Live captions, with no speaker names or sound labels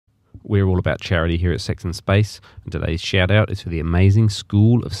We're all about charity here at Sex and Space, and today's shout out is for the amazing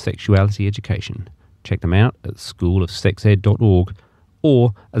School of Sexuality Education. Check them out at schoolofsexed.org,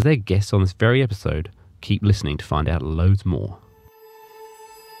 or as their guests on this very episode, keep listening to find out loads more.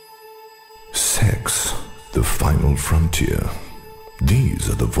 Sex, the final frontier. These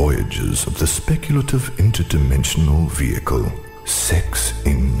are the voyages of the speculative interdimensional vehicle, Sex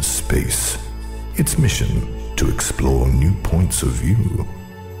in Space. Its mission, to explore new points of view,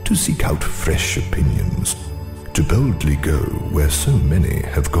 to seek out fresh opinions, to boldly go where so many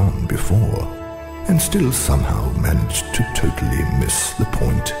have gone before, and still somehow manage to totally miss the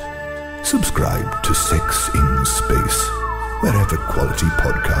point. Subscribe to Sex in Space, wherever quality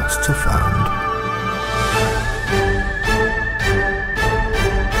podcasts are found.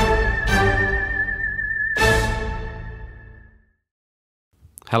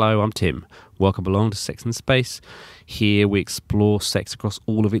 Hello, I'm Tim. Welcome along to Sex and Space. Here we explore sex across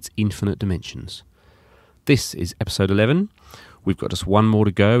all of its infinite dimensions. This is episode 11. We've got just one more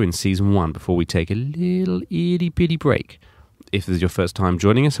to go in season 1 before we take a little itty-bitty break. If this is your first time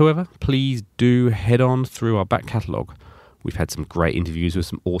joining us, however, please do head on through our back catalogue. We've had some great interviews with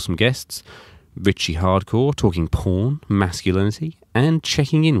some awesome guests. Richie Hardcore talking porn, masculinity, and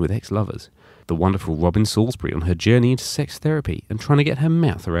checking in with ex-lovers. The wonderful Robin Salisbury on her journey into sex therapy and trying to get her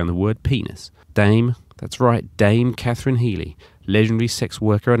mouth around the word penis. Dame Catherine Healy, legendary sex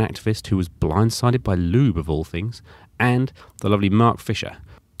worker and activist who was blindsided by lube of all things, and the lovely Mark Fisher,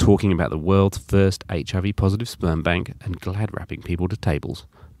 talking about the world's first HIV-positive sperm bank and glad wrapping people to tables,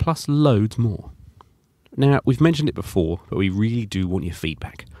 plus loads more. Now, we've mentioned it before, but we really do want your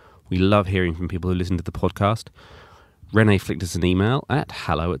feedback. We love hearing from people who listen to the podcast. Renee flicked us an email at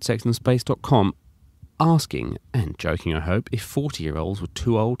hello@sexandspace.com asking, and joking I hope, if 40-year-olds were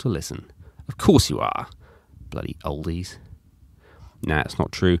too old to listen. Of course you are. Bloody oldies. Nah, it's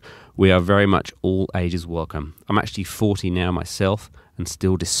not true. We are very much all ages welcome. I'm actually 40 now myself and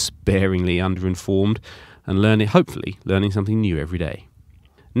still despairingly underinformed and hopefully learning something new every day.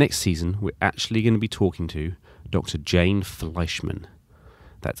 Next season, we're actually going to be talking to Dr. Jane Fleischman.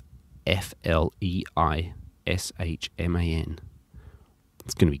 That's Fleischman. It's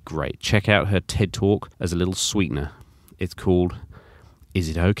going to be great. Check out her TED Talk as a little sweetener. It's called, Is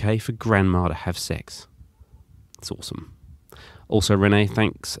It Okay for Grandma to Have Sex? It's awesome. Also, Renee,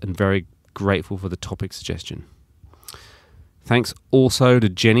 thanks, and very grateful for the topic suggestion. Thanks also to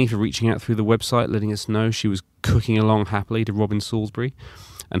Jenny for reaching out through the website, letting us know she was cooking along happily to Robin Salisbury.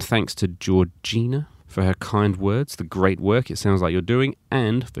 And thanks to Georgina for her kind words, the great work it sounds like you're doing,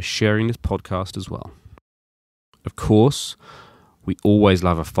 and for sharing this podcast as well. Of course, we always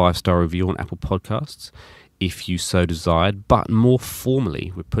love a 5-star review on Apple Podcasts, if you so desired, but more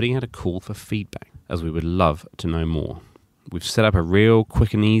formally, we're putting out a call for feedback, as we would love to know more. We've set up a real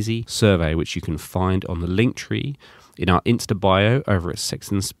quick and easy survey, which you can find on the link tree in our Insta bio over at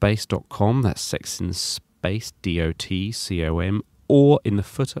sexandspace.com, that's sexandspace, DOTCOM, or in the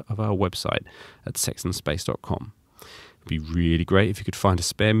footer of our website at sexandspace.com. It'd be really great if you could find a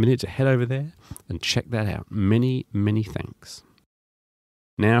spare minute to head over there and check that out. Many, many thanks.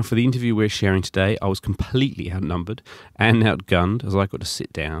 Now, for the interview we're sharing today, I was completely outnumbered and outgunned as I got to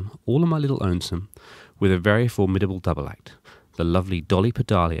sit down, all on my little lonesome, with a very formidable double act, the lovely Dolly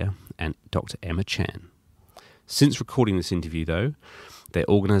Padalia and Dr. Emma Chan. Since recording this interview, though, their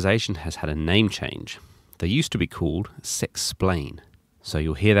organisation has had a name change. They used to be called Sexplain, so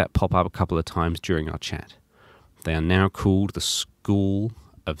you'll hear that pop up a couple of times during our chat. They are now called the School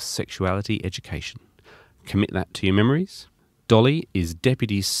of Sexuality Education. Commit that to your memories. Dolly is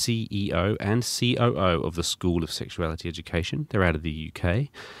Deputy CEO and COO of the School of Sexuality Education. They're out of the UK,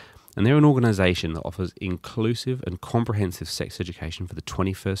 and they're an organisation that offers inclusive and comprehensive sex education for the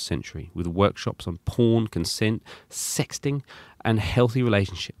 21st century, with workshops on porn, consent, sexting, and healthy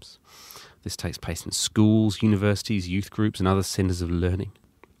relationships. This takes place in schools, universities, youth groups, and other centres of learning.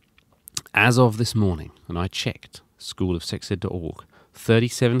 As of this morning, and I checked, schoolofsexed.org,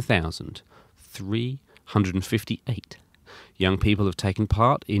 37,358 young people have taken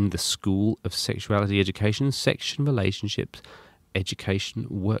part in the School of Sexuality Education Section Relationships Education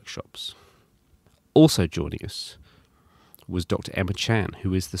Workshops. Also joining us was Dr. Emma Chan,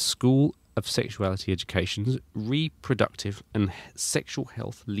 who is the School of Sexuality Education's reproductive and sexual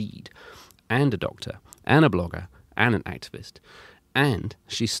health lead, and a doctor, and a blogger, and an activist. And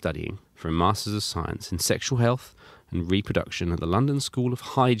she's studying for a Masters of Science in Sexual Health and Reproduction at the London School of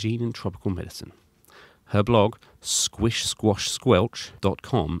Hygiene and Tropical Medicine. Her blog,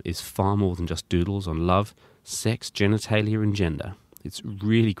 squishsquashsquelch.com, is far more than just doodles on love, sex, genitalia and gender. It's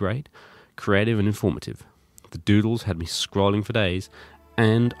really great, creative and informative. The doodles had me scrolling for days,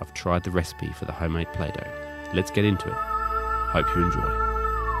 and I've tried the recipe for the homemade Play-Doh. Let's get into it. Hope you enjoy.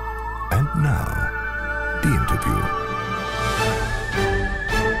 And now, the interview.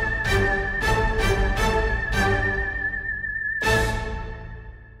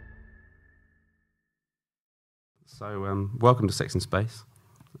 So, welcome to Sex in Space.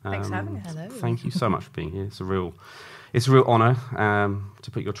 Thanks for having us. Hello. Thank you so much for being here. It's a real honour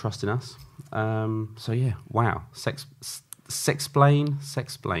to put your trust in us. So yeah, wow.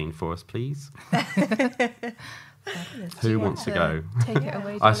 Sexplain for us, please. Who wants to go? Take it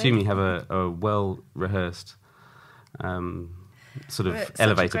away, I assume you have a well-rehearsed sort of Such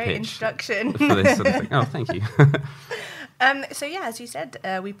elevator a great pitch introduction. for this sort of thing. Oh, thank you. So yeah, as you said,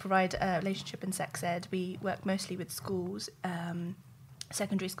 we provide relationship and sex ed. We work mostly with schools,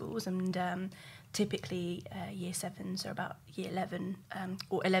 secondary schools, and typically year 7, so about year 11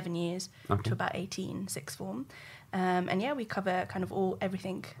 or 11 years to about 18, sixth form. And yeah, we cover kind of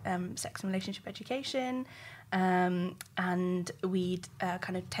everything sex and relationship education, and we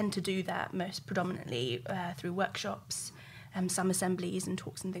kind of tend to do that most predominantly through workshops, some assemblies and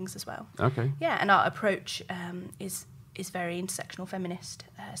talks and things as well. Okay. Yeah, and our approach is very intersectional, feminist,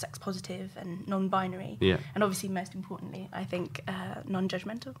 sex positive and non-binary. Yeah. And obviously, most importantly, I think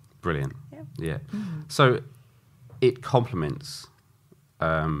non-judgmental. Brilliant. Yeah. Yeah. So it complements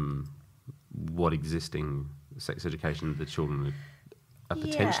what existing sex education the children are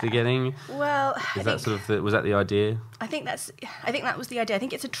potentially getting. Well, Is that sort of was that the idea? I think that was the idea. I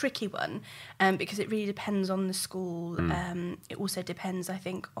think it's a tricky one because it really depends on the school. It also depends, I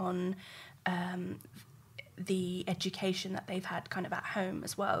think, on the education that they've had kind of at home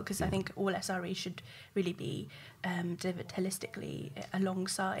as well, because I think all SRE should really be delivered holistically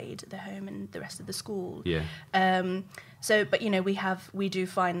alongside the home and the rest of the school. Yeah. But we do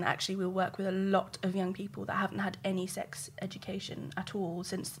find that actually we'll work with a lot of young people that haven't had any sex education at all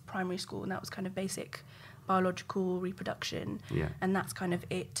since primary school, and that was kind of basic biological reproduction. Yeah. And that's kind of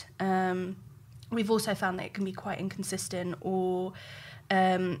it. We've also found that it can be quite inconsistent, or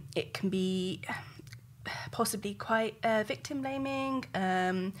it can be possibly quite victim blaming.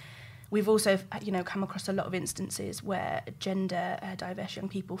 We've also, come across a lot of instances where gender diverse young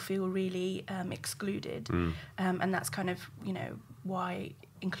people feel really excluded, and that's kind of why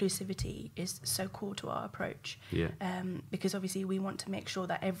inclusivity is so core to our approach. Yeah. Because obviously we want to make sure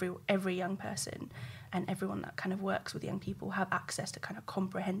that every young person and everyone that kind of works with young people have access to kind of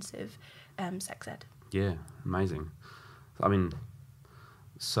comprehensive sex ed. Yeah. Amazing. I mean,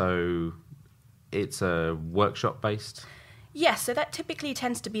 so it's a workshop based. Yes, so that typically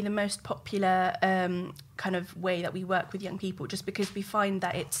tends to be the most popular kind of way that we work with young people, just because we find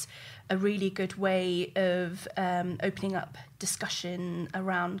that it's a really good way of opening up discussion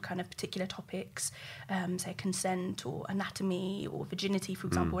around kind of particular topics, say consent or anatomy or virginity, for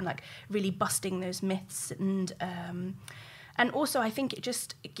example, and like really busting those myths. And also, I think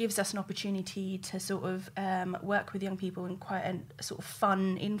it gives us an opportunity to sort of work with young people in quite a sort of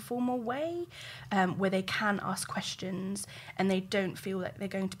fun, informal way, where they can ask questions and they don't feel like they're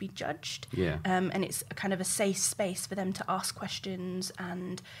going to be judged. Yeah. And it's a kind of a safe space for them to ask questions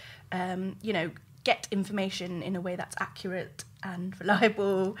and, get information in a way that's accurate and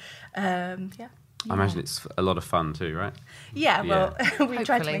reliable. Yeah. I imagine it's a lot of fun too, right? Yeah, well, we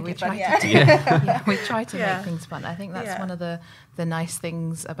try to Hopefully, make it fun, we try to Yeah. make things fun. I think that's one of the nice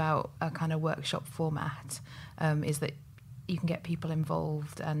things about a kind of workshop format, is that you can get people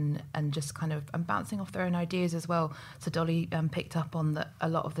involved and just kind of and bouncing off their own ideas as well. So Dolly picked up on that a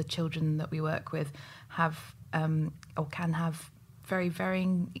lot of the children that we work with have or can have very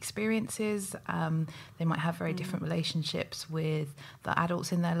varying experiences. They might have very different relationships with the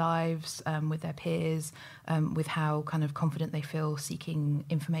adults in their lives, with their peers, with how kind of confident they feel seeking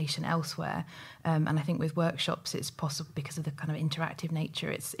information elsewhere. And I think with workshops, it's possible because of the kind of interactive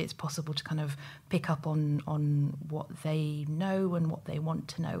nature. It's possible to kind of pick up on what they know and what they want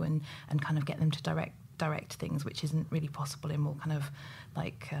to know, and kind of get them to direct things, which isn't really possible in more kind of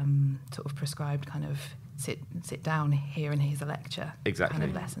like sort of prescribed kind of sit down here and here's a lecture Exactly.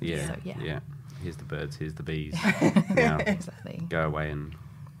 kind of lessons. Yeah. So, Yeah. Here's the birds, here's the bees. Now, Exactly. go away and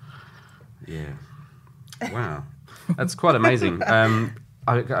wow, that's quite amazing.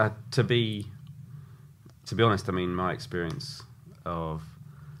 To be honest, I mean, my experience of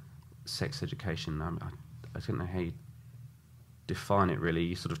sex education, I don't know how you define it really.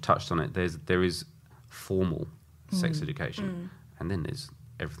 You sort of touched on it. There is formal sex education, and then there's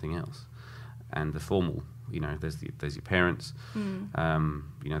everything else. And the formal, there's your parents,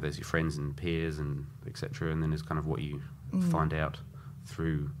 there's your friends and peers and etc. And then there's kind of what you find out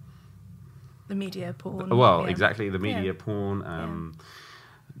through the media porn. Well, exactly, the media porn.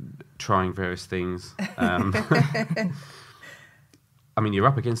 trying various things. I mean, you're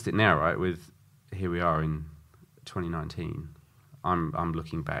up against it now, right? With here we are in 2019. I'm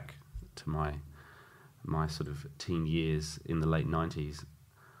looking back to my sort of teen years in the late 90s,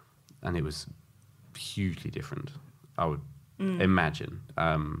 and it was hugely different, I would imagine.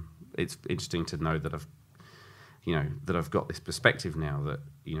 It's interesting to know that I've got this perspective now that,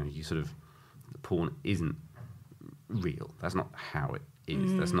 you sort of, porn isn't real. That's not how it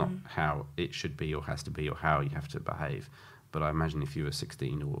is. That's not how it should be or has to be or how you have to behave. But I imagine if you were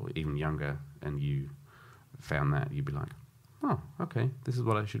 16 or even younger and you found that, you'd be like, oh, okay, this is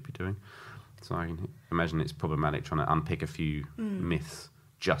what I should be doing. So I can imagine it's problematic trying to unpick a few myths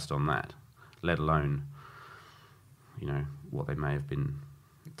just on that, let alone, what they may have been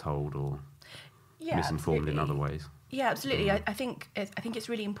told or misinformed in other ways. Yeah, absolutely. I think it's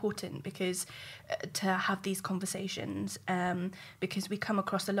really important because to have these conversations, because we come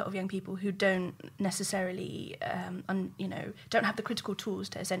across a lot of young people who don't necessarily, don't have the critical tools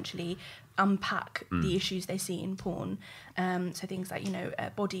to essentially unpack the issues they see in porn. So things like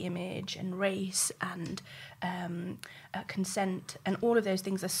body image and race and consent, and all of those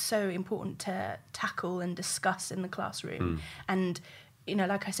things are so important to tackle and discuss in the classroom. And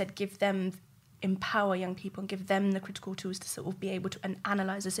like I said, empower young people and give them the critical tools to sort of be able to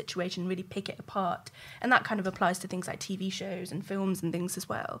analyse a situation, really pick it apart. And that kind of applies to things like TV shows and films and things as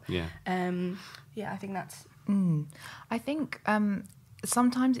well. Yeah. I think that's... I think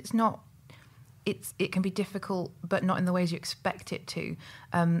sometimes it can be difficult, but not in the ways you expect it to.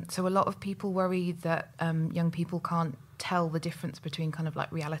 So a lot of people worry that young people can't tell the difference between kind of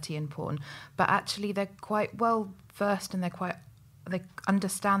like reality and porn, but actually they're quite well versed and they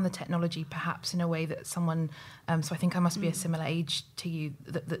understand the technology perhaps in a way that someone, so I think I must be a similar age to you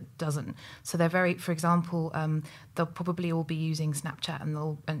that doesn't. So they're very, for example, they'll probably all be using Snapchat and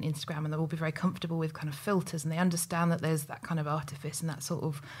Instagram, and they'll all be very comfortable with kind of filters, and they understand that there's that kind of artifice and that sort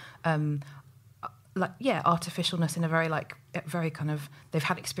of artificialness in a very kind of, they've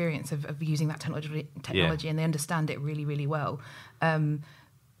had experience of using that technology and they understand it really, really well.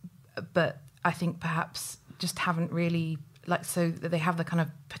 But I think perhaps just haven't really, so they have the kind of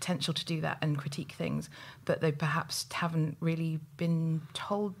potential to do that and critique things, but they perhaps haven't really been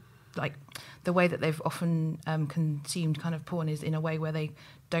told, the way that they've often consumed kind of porn is in a way where they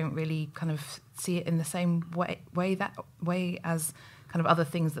don't really kind of see it in the same way as kind of other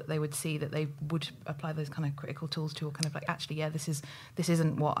things that they would see, that they would apply those kind of critical tools to, or kind of this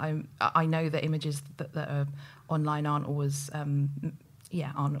isn't what I know that images that are online aren't always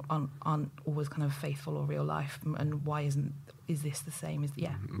aren't always kind of faithful or real life, and why is this the same as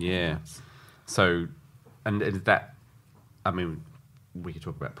So, and is that, I mean, we could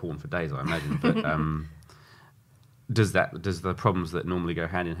talk about porn for days, I imagine, but does the problems that normally go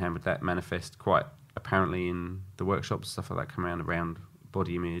hand in hand with that manifest quite apparently in the workshops, stuff like that come around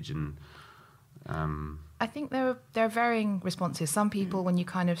body image and I think there are varying responses. Some people, when you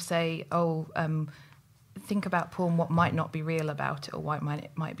kind of say, think about porn, what might not be real about it, or why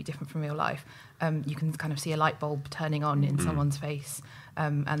it might be different from real life, you can kind of see a light bulb turning on in someone's face,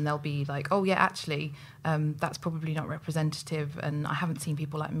 and they'll be like, oh yeah, actually that's probably not representative, and I haven't seen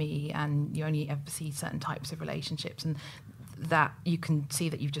people like me, and you only ever see certain types of relationships, and that you can see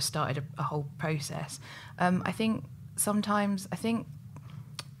that you've just started a whole process. I think sometimes,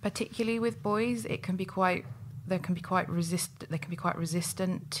 particularly with boys, they can be quite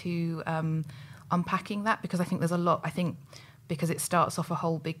resistant to unpacking that, because I think there's a lot, because it starts off a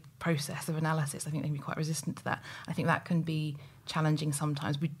whole big process of analysis, I think they can be quite resistant to that. I think that can be challenging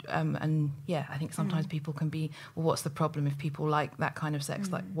sometimes. I think sometimes people can be, well, what's the problem if people like that kind of sex?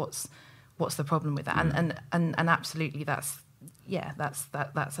 Like, what's the problem with that? And absolutely, that's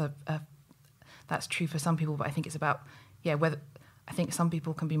true for some people, but I think it's about whether, I think some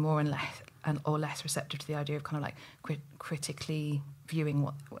people can be more or less receptive to the idea of kind of like critically viewing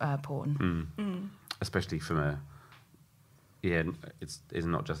porn. Especially from it's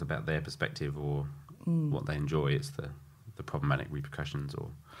not just about their perspective or what they enjoy, it's the problematic repercussions or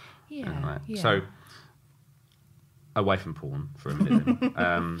anything like that. So away from porn for a minute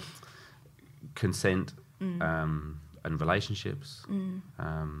then. Consent and relationships,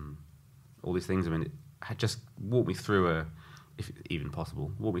 all these things. I mean, just walk me through if even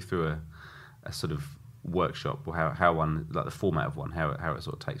possible, a sort of workshop, or how one, like the format of one, how it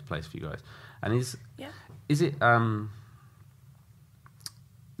sort of takes place for you guys. And is it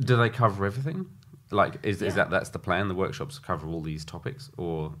do they cover everything? Like, is that's the plan? The workshops cover all these topics,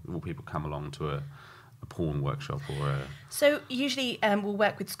 or will people come along to a porn workshop or a... So usually we'll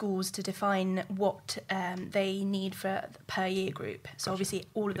work with schools to define what they need per year group. So Gotcha. obviously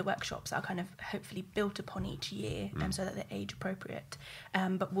all of the workshops are kind of hopefully built upon each year so that they're age appropriate.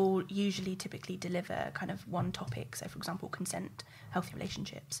 But we'll usually typically deliver kind of one topic. So for example, consent, healthy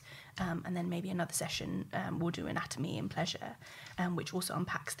relationships, and then maybe another session we'll do anatomy and pleasure, which also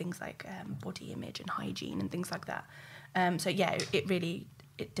unpacks things like body image and hygiene and things like that. So yeah,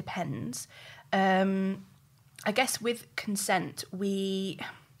 it depends. I guess with consent,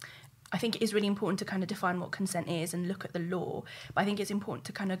 I think it is really important to kind of define what consent is and look at the law. But I think it's important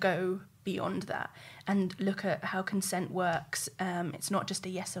to kind of go beyond that and look at how consent works. It's not just a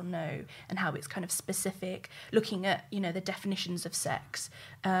yes or no, and how it's kind of specific, looking at, the definitions of sex,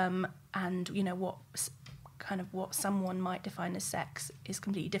 and, what someone might define as sex is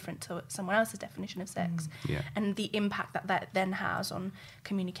completely different to someone else's definition of sex. And the impact that then has on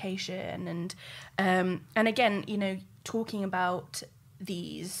communication and again, talking about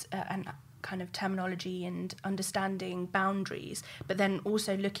these and kind of terminology and understanding boundaries, but then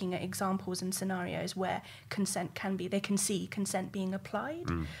also looking at examples and scenarios where they can see consent being applied.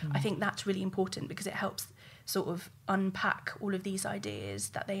 I think that's really important because it helps sort of unpack all of these ideas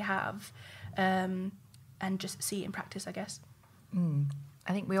that they have, and just see it in practice, I guess.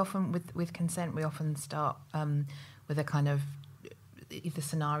 I think we often, with consent, we often start with a kind of either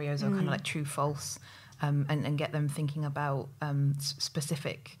scenarios or kind of like true, false, and get them thinking about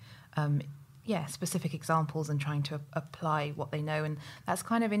specific examples and trying to apply what they know. And that's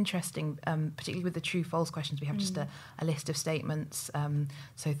kind of interesting, particularly with the true, false questions. We have just a list of statements,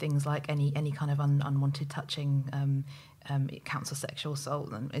 so things like any kind of unwanted touching, it counts as sexual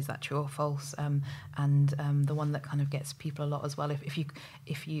assault, and is that true or false? And the one that kind of gets people a lot as well,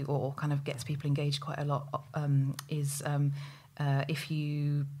 if you or kind of gets people engaged quite a lot, is if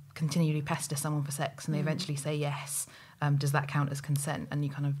you continually pester someone for sex and they eventually say yes, does that count as consent? And you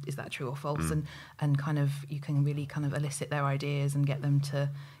kind of, is that true or false? And kind of you can really kind of elicit their ideas and get them to,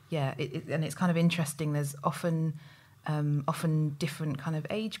 and it's kind of interesting. There's often different kind of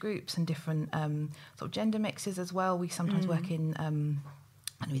age groups and different sort of gender mixes as well. We sometimes work in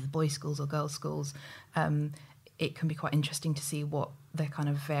either boys' schools or girls' schools. It can be quite interesting to see what their kind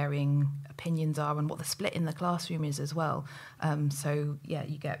of varying opinions are and what the split in the classroom is as well.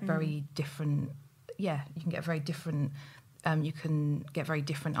 You get very different. You can get very different. You can get very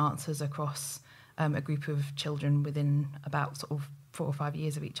different answers across a group of children within about sort of 4 or 5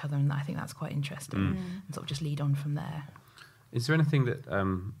 years of each other, and I think that's quite interesting. And sort of just lead on from there. Is there anything that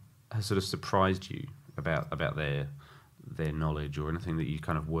has sort of surprised you about their knowledge, or anything that you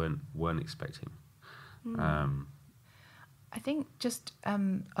kind of weren't expecting? I think just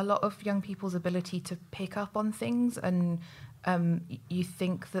a lot of young people's ability to pick up on things, and you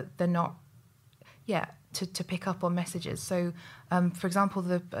think that they're not, to pick up on messages. So, for example,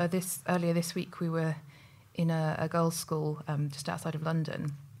 earlier this week we were in a girls' school just outside of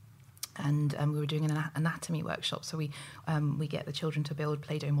London, and we were doing an anatomy workshop. So we get the children to build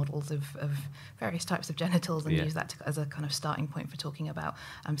Play-Doh models of various types of genitals and use that as a kind of starting point for talking about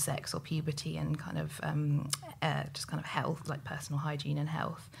sex or puberty and kind of just kind of health, like personal hygiene and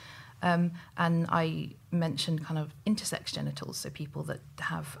health. And I mentioned kind of intersex genitals, so people that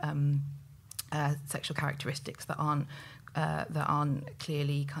have sexual characteristics that aren't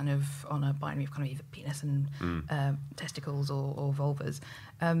clearly kind of on a binary of kind of either penis and testicles or vulvas.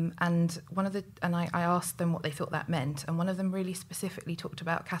 And I asked them what they thought that meant, and one of them really specifically talked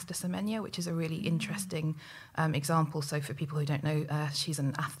about Casta Semenya, which is a really interesting example. So for people who don't know, she's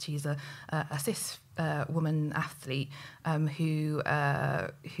a cis woman athlete who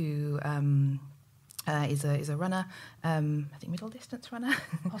is a runner, I think middle distance runner,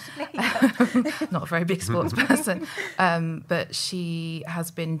 possibly. Not a very big sports person, but she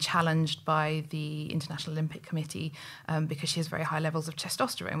has been challenged by the International Olympic Committee because she has very high levels of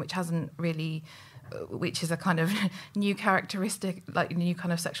testosterone, which is a kind of new characteristic, like new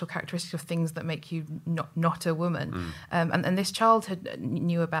kind of sexual characteristic of things that make you not a woman. And this child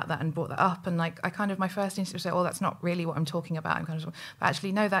knew about that and brought that up. And like, my first instinct was say, oh, that's not really what I'm talking about. But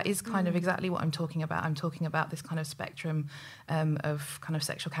actually, no, that is kind of exactly what I'm talking about. I'm talking about this kind of spectrum of kind of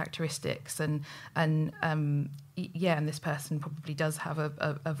sexual characteristics. And this person probably does have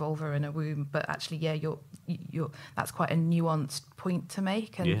a vulva and a womb, but actually, you're that's quite a nuanced point to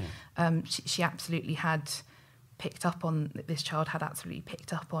make. And she absolutely had picked up on, this child had absolutely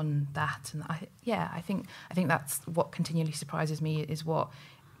picked up on that. And I think that's what continually surprises me, is what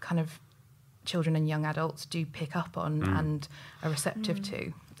kind of children and young adults do pick up on and are receptive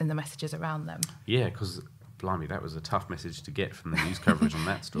to in the messages around them. Yeah, because blimey, that was a tough message to get from the news coverage on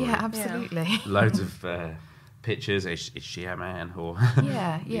that story. Yeah, absolutely. Loads of pictures. Is she a man? Or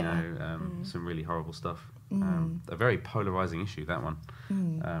some really horrible stuff. A very polarizing issue, that one,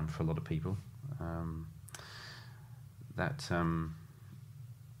 for a lot of people.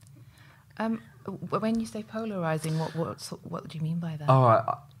 When you say polarizing, what do you mean by that? Oh,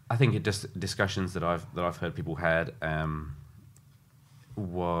 I think it just discussions that I've heard people had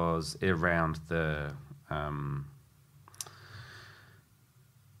was around the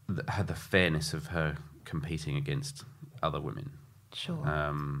fairness of her competing against other women. Sure.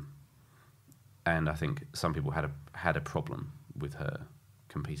 And I think some people had a problem with her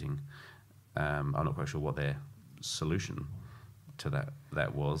competing. I'm not quite sure what their solution to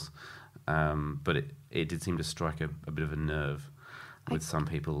that was, but it did seem to strike a bit of a nerve with some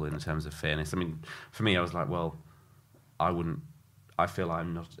people in terms of fairness. I mean, for me, I was like, well, I feel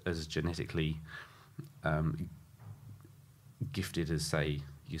I'm not as genetically gifted as, say,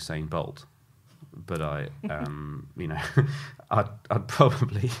 Usain Bolt, but I'd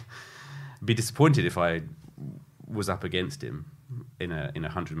probably be disappointed if I was up against him in a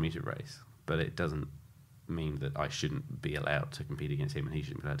 100-meter race. But it doesn't mean that I shouldn't be allowed to compete against him and he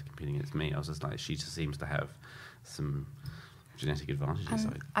shouldn't be allowed to compete against me. I was just like, she just seems to have some genetic advantages.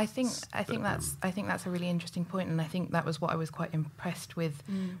 I think that's a really interesting point, and I think that was what I was quite impressed with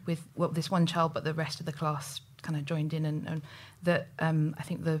this one child, but the rest of the class kind of joined in, and that I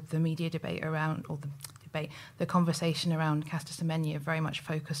think the media debate around, or the conversation around Caster Semenya very much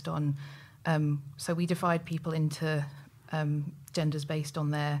focused on. So we divide people into genders based on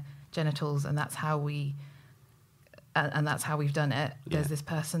their genitals, and that's how we've done it. Yeah. There's this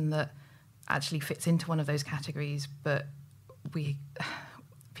person that actually fits into one of those categories, but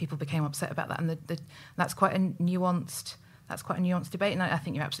people became upset about that, and that's quite a nuanced debate. And I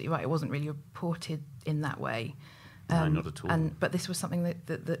think you're absolutely right. It wasn't really reported in that way. No, not at all. But this was something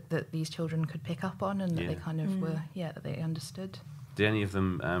that these children could pick up on, and that they kind of that they understood. Did any of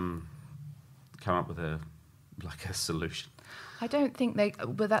them come up with a solution? I don't think they.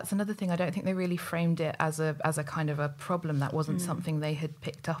 But that's another thing. I don't think they really framed it as a kind of a problem. That wasn't something they had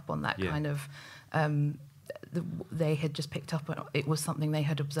picked up on. That kind of. They had just picked up on it was something they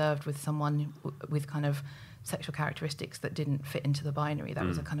had observed with someone with kind of sexual characteristics that didn't fit into the binary. That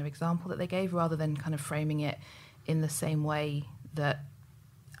was a kind of example that they gave, rather than kind of framing it in the same way that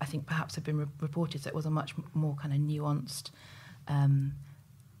I think perhaps had been reported. So it was a much more kind of nuanced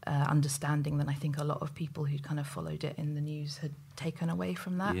understanding than I think a lot of people who'd kind of followed it in the news had taken away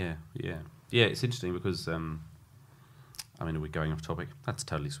from that. Yeah. It's interesting because we're going off topic. That's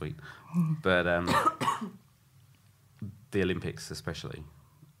totally sweet, but the Olympics, especially,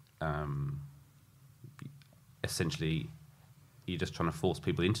 essentially, you're just trying to force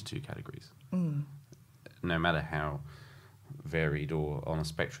people into two categories. No matter how varied or on a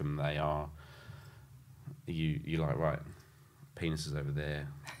spectrum they are, you're like, right, penis is over there,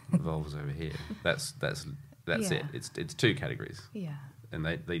 vulva's over here. That's it. It's two categories. Yeah. And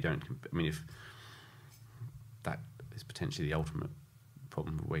they don't. I mean, if that is potentially the ultimate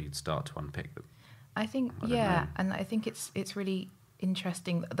problem where you'd start to unpick them. I think, and I think it's really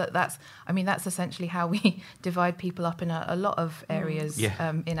interesting that's essentially how we divide people up in a lot of areas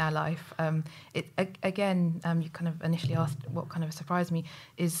in our life. You kind of initially asked what kind of surprised me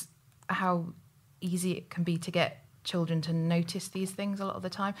is how easy it can be to get children to notice these things a lot of the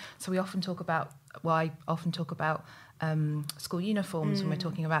time. So I often talk about school uniforms when we're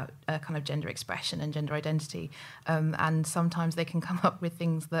talking about kind of gender expression and gender identity, and sometimes they can come up with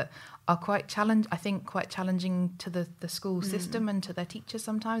things that are quite challenging to the school system and to their teachers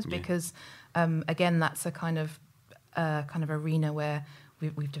sometimes, because again, that's a kind of arena where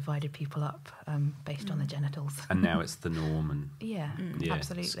we've divided people up based on their genitals. And now it's the norm, and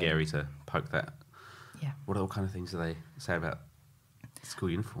absolutely scary to poke that. Yeah. What all kind of things do they say about school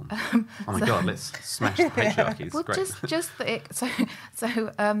uniform? Oh my God, let's smash the patriarchy. It's great.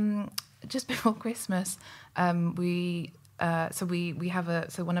 Just before Christmas, we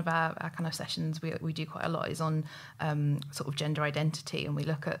have one of our kind of sessions we do quite a lot is on sort of gender identity, and we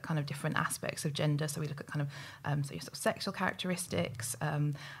look at kind of different aspects of gender. So we look at kind of sort of sexual characteristics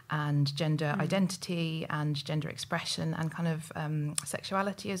and gender identity and gender expression and kind of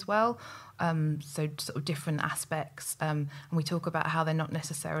sexuality as well. So sort of different aspects, and we talk about how they're not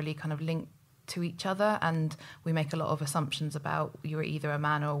necessarily kind of linked to each other, and we make a lot of assumptions about you're either a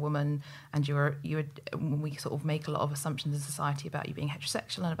man or a woman, and we sort of make a lot of assumptions in society about you being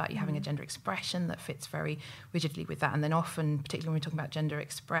heterosexual and about you having a gender expression that fits very rigidly with that. And then often, particularly when we're talking about gender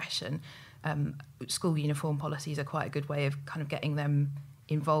expression, school uniform policies are quite a good way of kind of getting them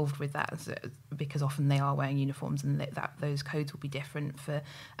involved with that, because often they are wearing uniforms, and that those codes will be different for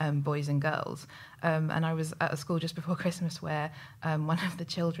boys and girls. And I was at a school just before Christmas where one of the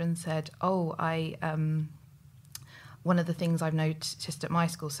children said, one of the things I've noticed at my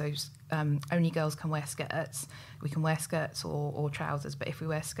school, so only girls can wear skirts. We can wear skirts or trousers, but if we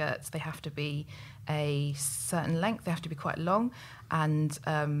wear skirts, they have to be a certain length. They have to be quite long, and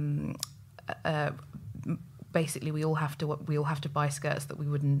basically we all have to buy skirts that we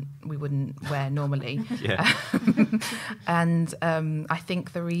wouldn't wear normally. And I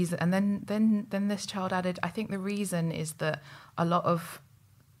think the reason, and then this child added, I think the reason is that a lot of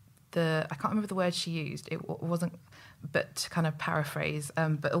I can't remember the word she used. It wasn't, but to kind of paraphrase,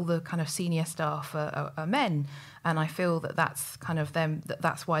 but all the kind of senior staff are men, and I feel that that's kind of them.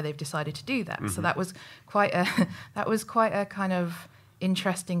 That's why they've decided to do that. Mm-hmm. So that was quite a kind of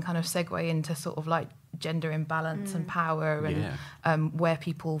interesting kind of segue into sort of like gender imbalance and power and where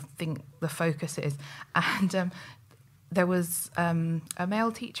people think the focus is. And there was a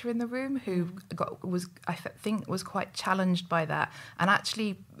male teacher in the room who was quite challenged by that, and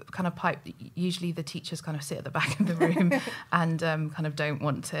actually kind of piped. Usually the teachers kind of sit at the back of the room and kind of don't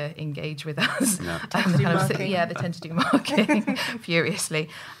want to engage with us. No. They tend to do marking furiously,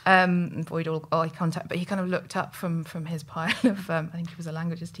 avoid all eye contact. But he kind of looked up from his pile of, I think he was a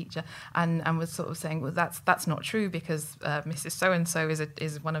languages teacher, and was sort of saying, well, that's not true, because Mrs. So-and-so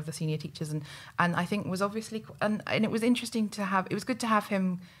is one of the senior teachers, and I think was obviously, and it was interesting to have. It was good to have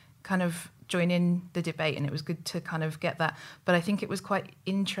him kind of join in the debate, and it was good to kind of get that. But I think it was quite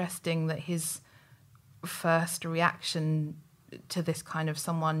interesting that his first reaction to this kind of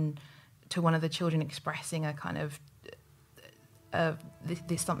to one of the children expressing a kind of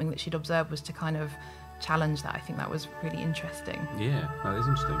this something that she'd observed, was to kind of challenge that. I think that was really interesting. Yeah, that is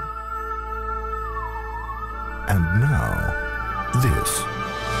interesting. And now, this.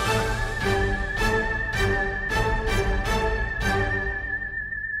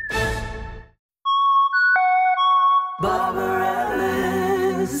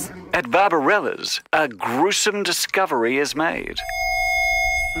 At Barbarella's, a gruesome discovery is made.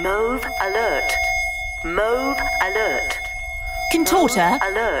 Mauve alert. Mauve alert. Contorta,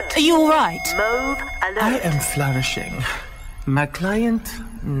 alert. are you all right? Mauve alert. I am flourishing. My client,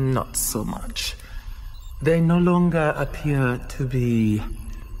 not so much. They no longer appear to be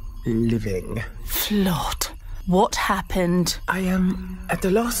living. Flot. What happened? I am at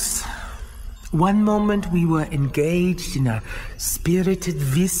a loss. One moment we were engaged in a spirited,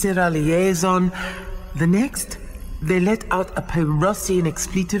 visceral liaison. The next, they let out a Pyrrhosian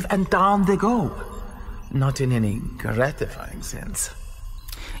expletive and down they go. Not in any gratifying sense.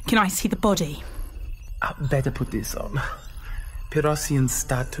 Can I see the body? Better put this on. Pyrrhosians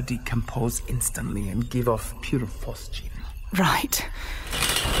start to decompose instantly and give off pure phosgene. Right.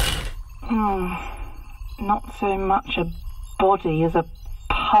 Not so much a body as a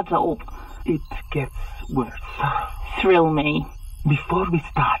puddle. It gets worse. Thrill me. Before we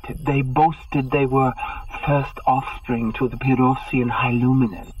started, they boasted they were first offspring to the Pyrrhosian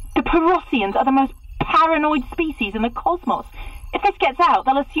Hyluminant. The Pyrrhosians are the most paranoid species in the cosmos. If this gets out,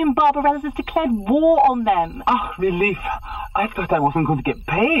 they'll assume Barbarella's has declared war on them. Ah, relief. I thought I wasn't going to get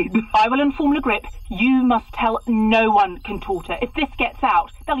paid. I will inform Le Grip. You must tell no one, Contorta. If this gets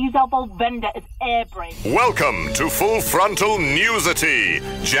out, they'll use our Volvenda as air brakes. Welcome to Full Frontal Newsity,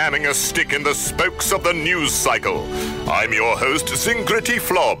 jamming a stick in the spokes of the news cycle. I'm your host, Zingrity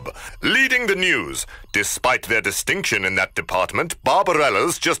Flob, leading the news. Despite their distinction in that department,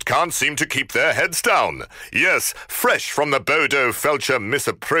 Barbarella's just can't seem to keep their heads down. Yes, fresh from the Bodo Felcher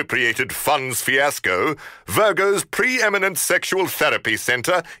misappropriated funds fiasco, Virgo's preeminent sexual therapy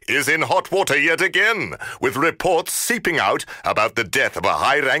centre is in hot water yet again, with reports seeping out about the death of a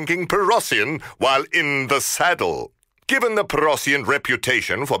high-ranking Pyrrhosian while in the saddle. Given the Pyrrhosian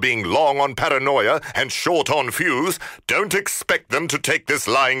reputation for being long on paranoia and short on fuse, don't expect them to take this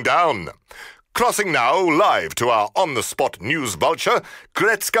lying down. Crossing now live to our on-the-spot news vulture,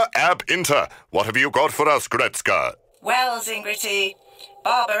 Gretzka ab Inter. What have you got for us, Gretzka? Well, Zingrity,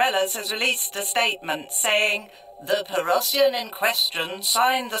 Barbarella's has released a statement saying the Pyrrhosian in question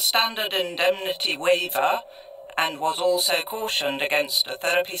signed the standard indemnity waiver and was also cautioned against a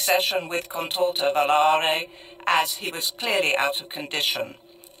therapy session with Contorta Valare as he was clearly out of condition.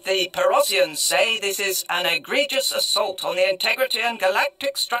 The Pyrrhosians say this is an egregious assault on the integrity and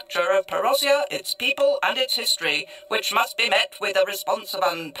galactic structure of Pyrrhosia, its people and its history, which must be met with a response of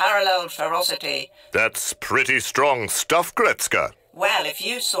unparalleled ferocity. That's pretty strong stuff, Gretzka. Well, if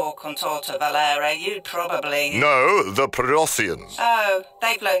you saw Contorta Valere, you'd probably... No, the Pyrrhosians. Oh,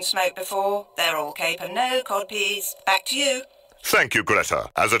 they've blown smoke before. They're all caper, no codpiece. Back to you. Thank you, Greta.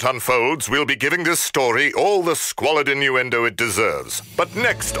 As it unfolds, we'll be giving this story all the squalid innuendo it deserves. But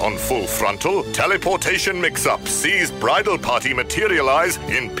next on Full Frontal, teleportation mix-up sees bridal party materialize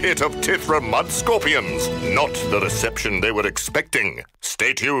in pit of Tithra mud scorpions. Not the reception they were expecting.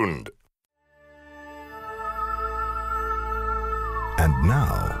 Stay tuned. And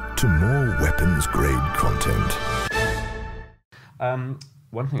now to more weapons-grade content.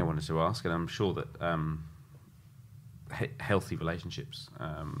 One thing I wanted to ask, and I'm sure that healthy relationships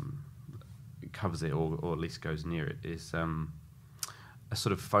covers it, or at least goes near it, is a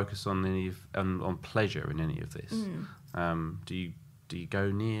sort of focus on on pleasure in any of this. Do you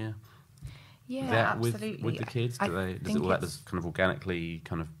go near that absolutely. with the kids? Does that just kind of organically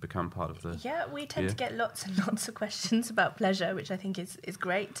kind of become part of the... Yeah, we tend to get lots and lots of questions about pleasure, which I think is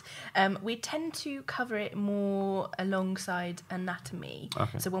great. We tend to cover it more alongside anatomy.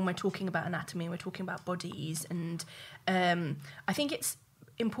 Okay. So when we're talking about anatomy, we're talking about bodies, and I think it's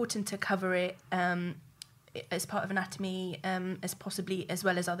important to cover it as part of anatomy, as possibly as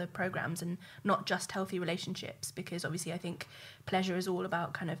well as other programs, and not just healthy relationships, because obviously I think pleasure is all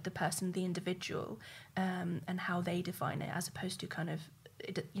about kind of the person, the individual, and how they define it, as opposed to kind of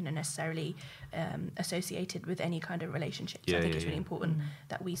necessarily associated with any kind of relationship. So I think it's really important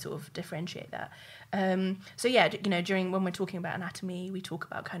that we sort of differentiate that. So during when we're talking about anatomy, we talk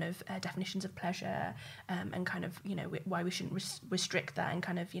about kind of definitions of pleasure, and kind of why we shouldn't restrict that, and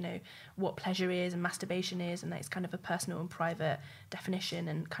kind of what pleasure is and masturbation is, and that it's kind of a personal and private definition,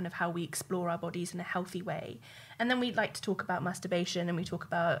 and kind of how we explore our bodies in a healthy way. And then we like to talk about masturbation, and we talk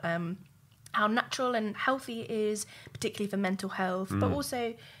about how natural and healthy it is, particularly for mental health, but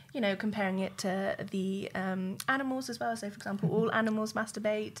also, comparing it to the animals as well. So, for example, all animals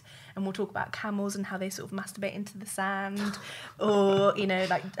masturbate, and we'll talk about camels and how they sort of masturbate into the sand, or,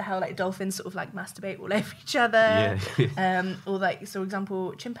 like how like dolphins sort of like masturbate all over each other. Or like, so for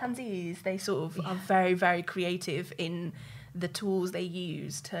example, chimpanzees, they sort of are very, very creative in the tools they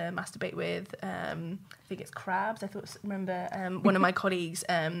use to masturbate with. I think it's crabs. Remember one of my colleagues,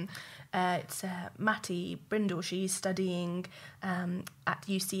 it's Matty Brindle, she's studying at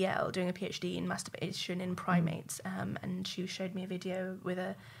UCL, doing a PhD in masturbation in primates, and she showed me a video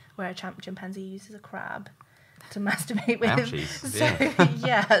where a chimpanzee uses a crab to masturbate with.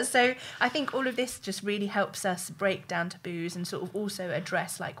 Ouchies. So I think all of this just really helps us break down taboos, and sort of also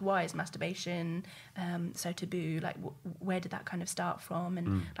address like, why is masturbation so taboo, like where did that kind of start from,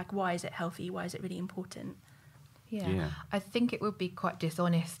 and like why is it healthy, why is it really important. I think it would be quite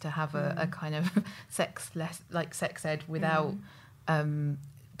dishonest to have a kind of sex ed without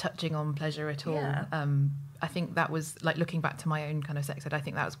touching on pleasure at all. I think that was, like, looking back to my own kind of sex ed, I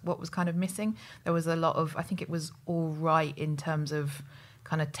think that was what was kind of missing. There was a lot of, I think it was all right in terms of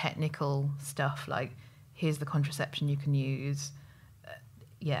kind of technical stuff, like here's the contraception you can use.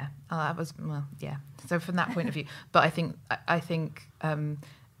 That was, so from that point of view. But I think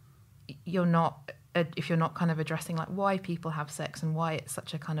you're not, if you're not kind of addressing like why people have sex and why it's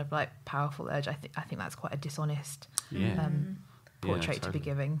such a kind of like powerful urge, I think that's quite a dishonest portrait to be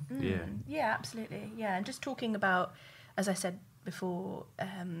giving. Yeah, absolutely. Yeah, and just talking about, as I said before,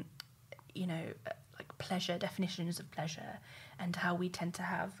 like pleasure, definitions of pleasure, and how we tend to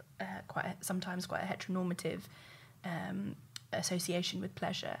have sometimes quite a heteronormative association with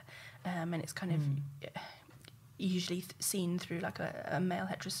pleasure, and it's kind of usually seen through like a male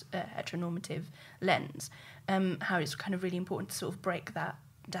heteronormative lens. How it's kind of really important to sort of break that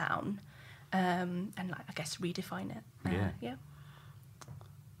down, and like, I guess, redefine it.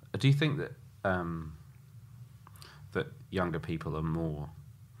 Do you think that that younger people are more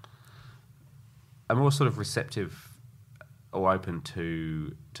sort of receptive or open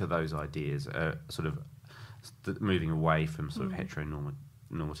to those ideas, sort of moving away from sort of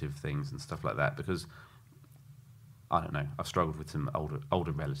heteronormative things and stuff like that? Because I don't know, I've struggled with some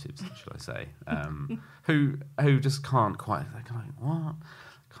older relatives, should I say, who just can't quite, they're kind of like, what?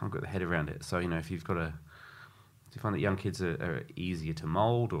 Can't get their head around it. So, if you've got do you find that young kids are easier to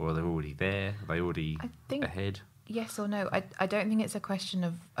mould, or are they already there? Are they already ahead? Yes or no. I don't think it's a question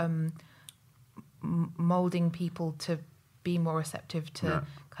of moulding people to be more receptive to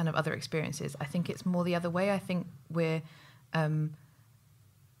kind of other experiences. I think it's more the other way. I think we're, I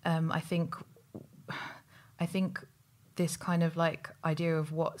think this kind of like idea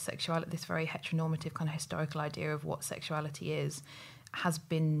of what sexuality, this very heteronormative kind of historical idea of what sexuality is, has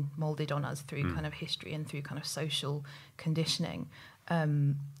been moulded on us through kind of history and through kind of social conditioning.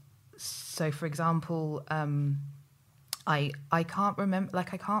 So, for example, I can't remember,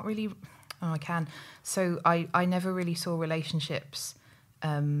 like I can't really, I can. So I never really saw relationships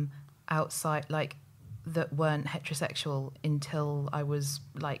outside, like that weren't heterosexual until I was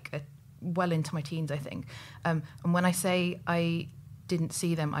like well into my teens, I think. And when I say I didn't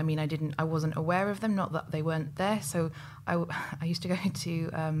see them, I mean I wasn't aware of them, not that they weren't there. So I used to go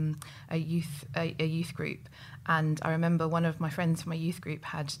to a youth group, and I remember one of my friends from my youth group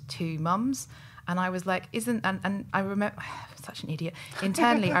had 2 mums, and I was like, and I remember, such an idiot.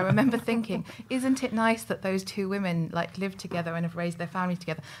 Internally, I remember thinking, isn't it nice that those 2 women like live together and have raised their families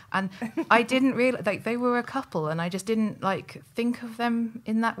together? And I didn't realize like they were a couple, and I just didn't like think of them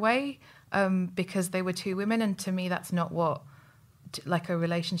in that way because they were 2 women, and to me that's not what like a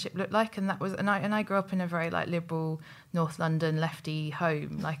relationship looked like. And that was, and I grew up in a very like liberal North London lefty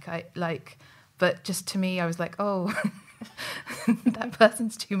home, but just to me I was like, oh. That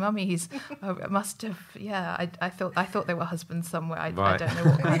person's 2 mummies must have, yeah. I thought they were husbands somewhere. I don't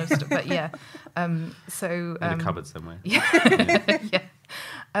know what kind of stuff, but yeah. So in a cupboard somewhere. Yeah,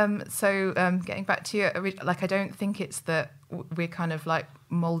 yeah. So getting back to you, like I don't think it's that we're kind of like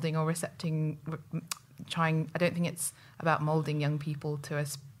moulding or trying. I don't think it's about moulding young people to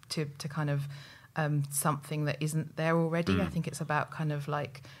us to kind of something that isn't there already. I think it's about kind of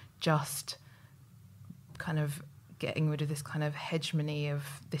like just kind of getting rid of this kind of hegemony of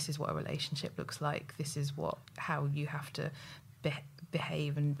this is what a relationship looks like, this is how you have to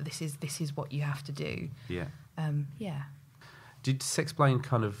behave, and this is what you have to do. Yeah. Yeah. Did Sexplain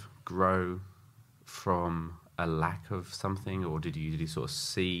kind of grow from a lack of something, or did you sort of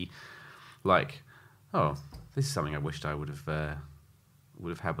see like, oh, this is something I wished I would have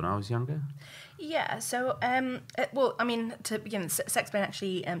had when I was younger? Yeah, so, well, I mean, to begin with, Sexplain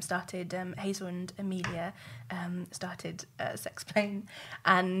actually started, Hazel and Amelia started Sexplain,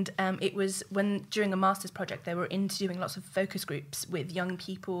 and it was during a master's project, they were into doing lots of focus groups with young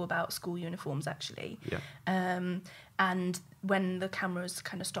people about school uniforms, actually. Yeah. And when the cameras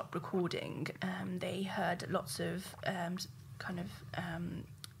kind of stopped recording, they heard lots of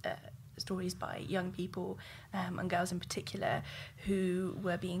stories by young people and girls in particular who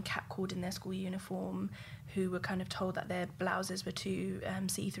were being catcalled in their school uniform, who were kind of told that their blouses were too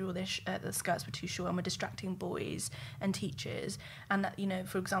see-through, or the skirts were too short and were distracting boys and teachers, and that, you know,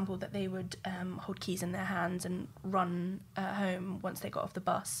 for example, that they would hold keys in their hands and run home once they got off the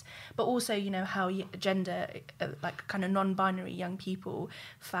bus. But also, you know, how gender, like kind of non-binary young people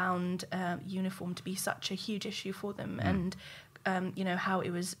found uniform to be such a huge issue for them, and you know, how it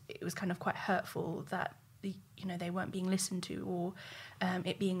was kind of quite hurtful that they weren't being listened to or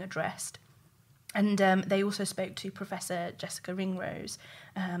it being addressed. And they also spoke to Professor Jessica Ringrose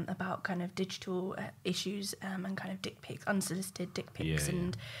about kind of digital issues and kind of dick pics, unsolicited dick pics,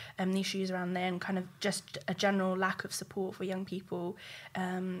 and the issues around there, and kind of just a general lack of support for young people,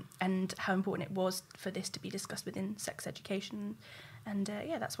 and how important it was for this to be discussed within sex education. And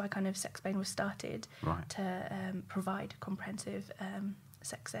that's why kind of Sexplain was started, to provide comprehensive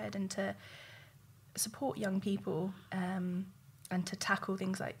sex ed and to support young people and to tackle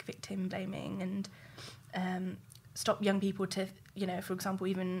things like victim blaming and stop young people to, you know, for example,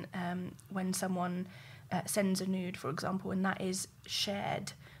 even when someone sends a nude, for example, and that is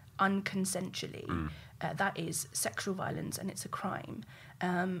shared unconsensually, that is sexual violence and it's a crime.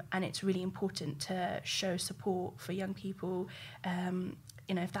 And it's really important to show support for young people,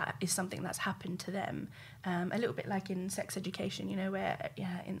 you know, if that is something that's happened to them. A little bit like in sex education, you know, where,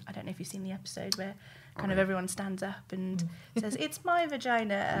 I don't know if you've seen the episode where kind of everyone stands up and says, "It's my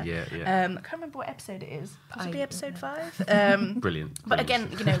vagina." Yeah. I can't remember what episode it is. Possibly episode 5. Brilliant. But again,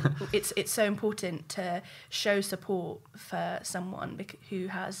 you know, it's so important to show support for someone who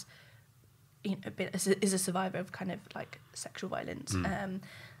has, you know, is a survivor of kind of like sexual violence,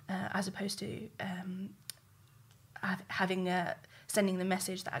 as opposed to sending the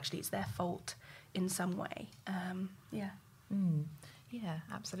message that actually it's their fault in some way. Yeah,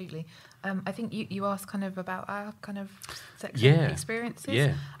 absolutely. I think you asked kind of about our kind of sexual experiences.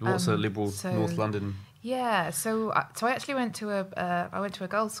 Yeah, what's a liberal North London? Yeah, so I actually went to a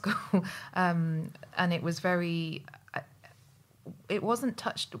girls' school, and it was very. It wasn't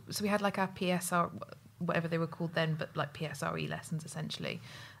touched. So we had like our PSR, whatever they were called then, but like PSRE lessons essentially.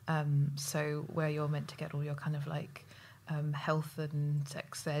 So where you're meant to get all your kind of like health and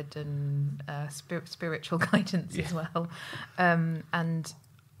sex ed and spiritual guidance as well. And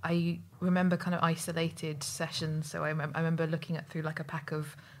I remember kind of isolated sessions. So I remember looking through like a pack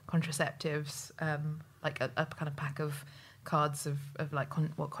of contraceptives, like a kind of pack of cards of like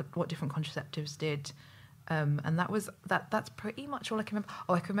what different contraceptives did. And that's pretty much all I can remember.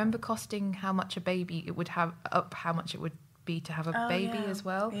 Oh, I can remember costing how much a baby it would have, how much it would be to have a baby as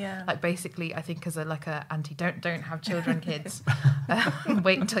well. Yeah. Like basically, I think as a anti, don't have children, kids.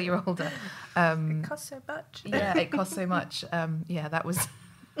 Wait until you're older. It costs so much. Yeah, it costs so much. Yeah, that was.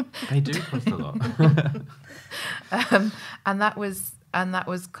 They do cost a lot. And that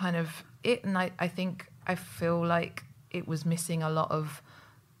was kind of it. And I feel like it was missing a lot of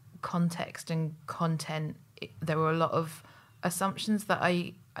context and content. There were a lot of assumptions that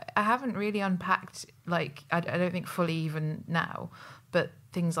I haven't really unpacked, like I don't think fully even now, but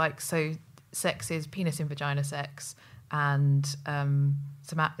things like, so sex is penis and vagina sex, and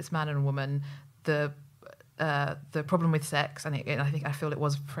it's man and a woman. The problem with sex, and I feel it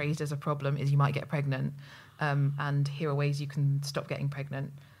was phrased as a problem, is you might get pregnant, and here are ways you can stop getting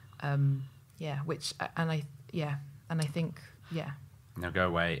pregnant. I think Now go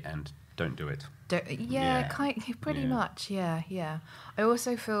away and don't do it. Pretty much. Yeah. I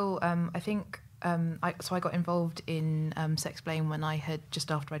also feel I think I got involved in Sexplain when I had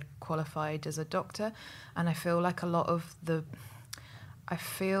just after I'd qualified as a doctor, and I feel like a lot of the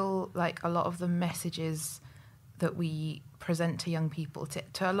messages that we present to young people,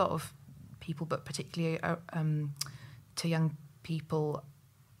 to a lot of people, but particularly to young people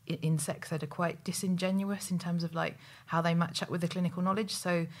in sex ed, are quite disingenuous in terms of like how they match up with the clinical knowledge.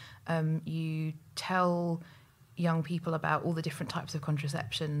 So you tell young people about all the different types of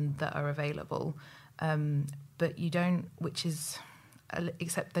contraception that are available, but you don't,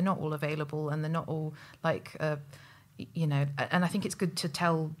 except they're not all available, and they're not all like, and I think it's good to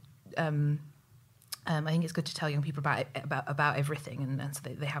tell. I think it's good to tell young people about everything, and so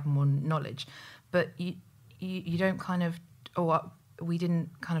they have more knowledge. But you don't kind of, we didn't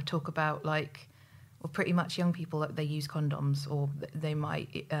kind of talk about like, well, pretty much young people, they use condoms, or they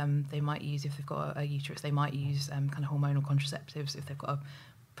might use, if they've got a uterus, they might use kind of hormonal contraceptives if they've got a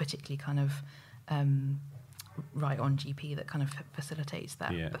particularly kind of right-on GP that kind of facilitates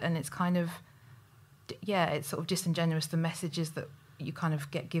that. Yeah. And it's kind of, it's sort of disingenuous, the messages that you kind of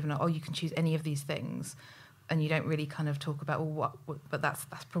get given, you can choose any of these things, and you don't really kind of talk about, but that's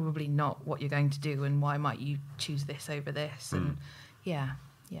probably not what you're going to do, and why might you choose this over this, and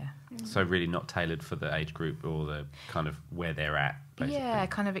So really not tailored for the age group or the kind of where they're at, basically. Yeah,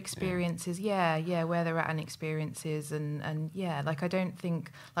 kind of experiences, where they're at and experiences, and like I don't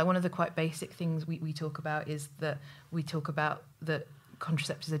think, like one of the quite basic things we talk about is that we talk about that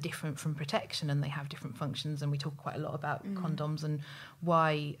contraceptives are different from protection, and they have different functions, and we talk quite a lot about condoms and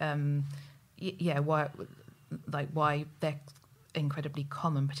why why they're incredibly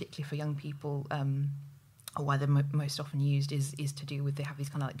common, particularly for young people, or why they're most often used is to do with, they have these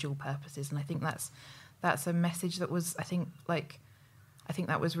kind of like dual purposes. And I think that's a message that was, I think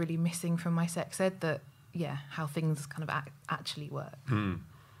that was really missing from my sex ed, that how things kind of actually work.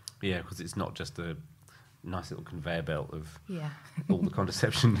 Because it's not just a nice little conveyor belt of all the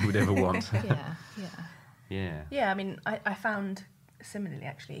contraception you would ever want. I mean, I found similarly,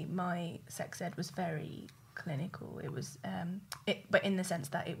 actually, my sex ed was very clinical. It was but in the sense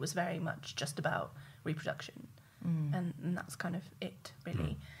that it was very much just about reproduction, and that's kind of it,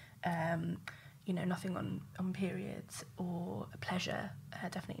 really. Nothing on periods or pleasure,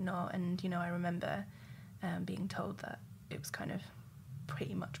 definitely not. And I remember being told that it was kind of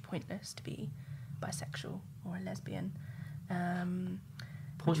pretty much pointless to be bisexual or a lesbian,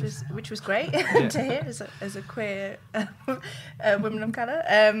 which was great to hear as a queer woman of colour.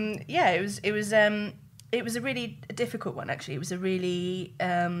 It was a really difficult one, actually. It was a really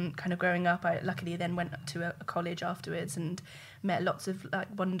kind of growing up. I luckily then went to a college afterwards and met lots of like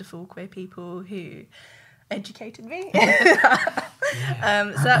wonderful queer people who educated me. So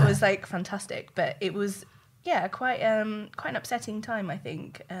that was like fantastic. But it was quite an upsetting time, I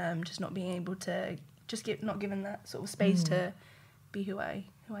think. Just not being able to not given that sort of space to be who I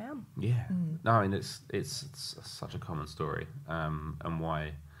am. Yeah. No, I mean it's such a common story, and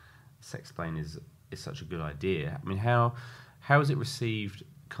why Sexplain is such a good idea. I mean, how is it received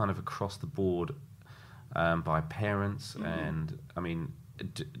kind of across the board by parents? And I mean,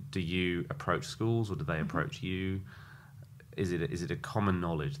 do you approach schools, or do they approach you? Is it a common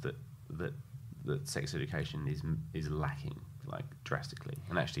knowledge that sex education is lacking, like, drastically?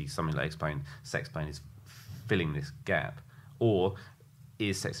 And actually, something like Sexplain is filling this gap, or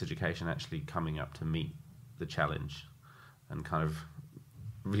is sex education actually coming up to meet the challenge and kind of,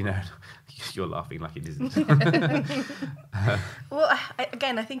 you're laughing like it isn't. Well,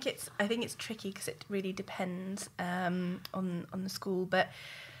 again, I think it's tricky because it really depends on the school. But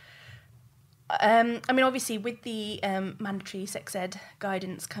I mean, obviously, with the mandatory sex ed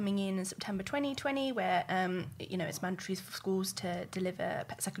guidance coming in September 2020, where it's mandatory for schools to deliver,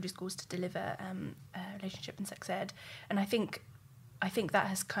 secondary schools to deliver relationship and sex ed, and I think that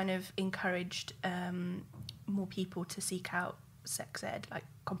has kind of encouraged more people to seek out sex ed, like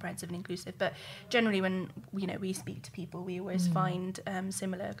comprehensive and inclusive. But generally, when we speak to people, we always find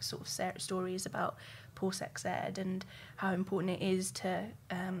similar sort of stories about poor sex ed and how important it is to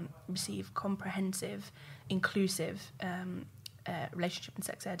receive comprehensive, inclusive relationship and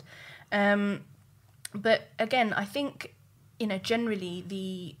sex ed. But again, I think generally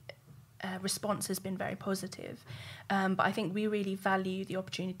the response has been very positive. But I think we really value the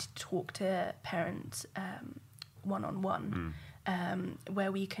opportunity to talk to parents one-on-one,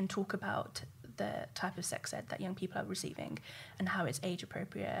 where we can talk about the type of sex ed that young people are receiving and how it's age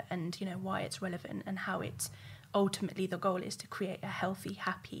appropriate and why it's relevant and how it's ultimately the goal is to create a healthy,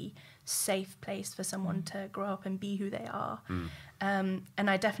 happy, safe place for someone to grow up and be who they are. And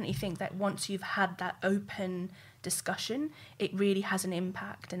I definitely think that once you've had that open discussion, it really has an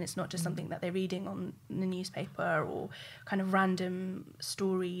impact, and it's not just something that they're reading on the newspaper or kind of random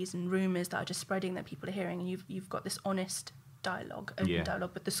stories and rumours that are just spreading that people are hearing, and you've got this honest dialogue, open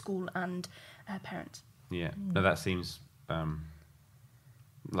dialogue with the school and parents. Yeah, no, that seems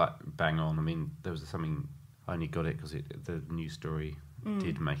like bang on. I mean, there was something, I only got it because the news story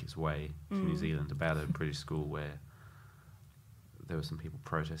did make its way to New Zealand about a British school where there were some people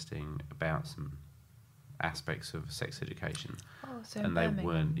protesting about some aspects of sex education, and they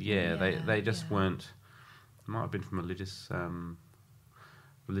weren't. They just weren't. It might have been from a religious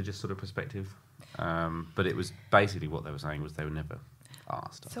sort of perspective, but it was basically what they were saying was they were never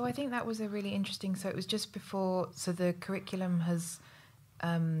asked. So I think that was a really interesting. So it was just before. So the curriculum has,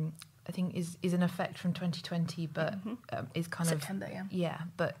 I think, is in effect from 2020, but is kind September, of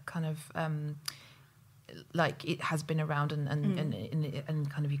but kind of. Like it has been around and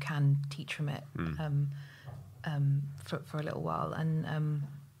kind of you can teach from it for a little while, and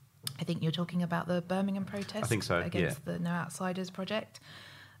I think you're talking about the Birmingham protest. I think so, against the No Outsiders project,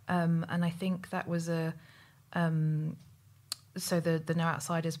 and I think that was so the No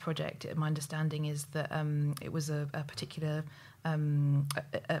Outsiders project. My understanding is that it was a particular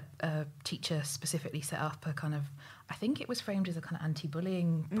a teacher specifically set up a kind of, I think it was framed as a kind of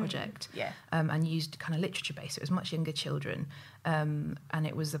anti-bullying project, and used kind of literature based. It was much younger children, and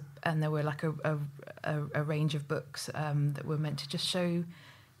it was and there were like a range of books that were meant to just show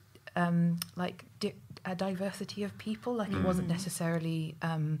like a diversity of people. Like it wasn't necessarily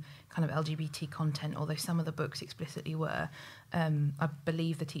kind of LGBT content, although some of the books explicitly were. I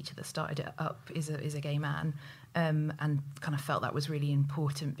believe the teacher that started it up is a gay man, and kind of felt that was really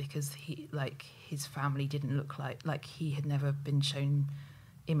important because his family didn't look like he had never been shown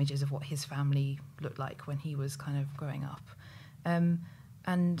images of what his family looked like when he was kind of growing up. I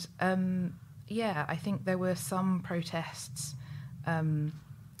think there were some protests.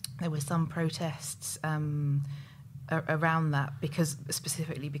 Around that,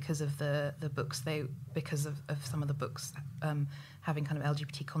 specifically because of the books, because of some of the books having kind of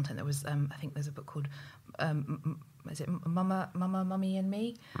LGBT content. There was I think there's a book called is it Mama, Mummy and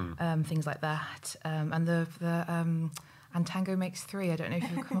Me, things like that, and the And Tango Makes Three. I don't know if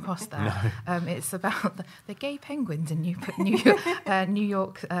you've come across that. No. It's about the gay penguins in New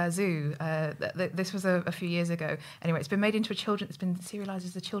York Zoo. This was a few years ago. Anyway, it's been made into it's been serialised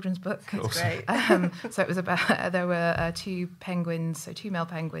as a children's book. That's great. So it was about, there were two male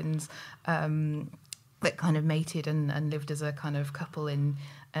penguins that kind of mated and lived as a kind of couple in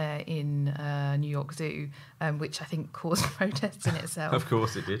New York Zoo, which I think caused protests in itself. Of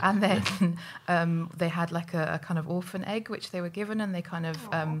course it did. And then they had like a kind of orphan egg which they were given, and they kind of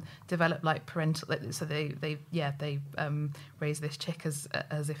developed like parental. So they raised this chick as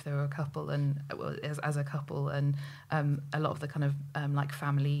if they were a couple, and as a couple, and a lot of the kind of like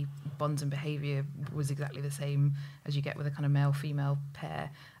family bonds and behaviour was exactly the same as you get with a kind of male-female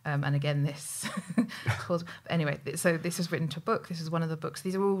pair. And again, this caused. Anyway, so this was written to a book. This is one of the books.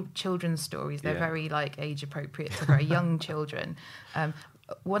 These are all children's stories. They're very like age appropriate to very young children.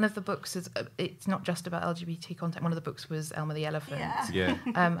 One of the books is it's not just about LGBT content. One of the books was Elmer the Elephant. Yeah.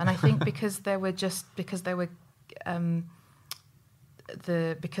 And I think because there were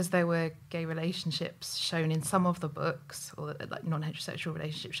gay relationships shown in some of the books, or like non-heterosexual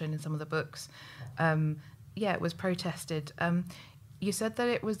relationships shown in some of the books, it was protested. You said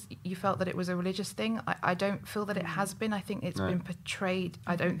that you felt that it was a religious thing. I don't feel that it has been. I think it's been portrayed.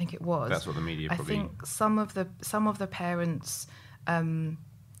 I don't think it was. That's what the media probably. I think some of the parents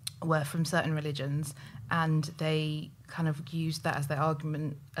were from certain religions, and they kind of used that as their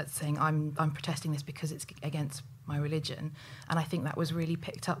argument at saying I'm protesting this because it's against my religion, and I think that was really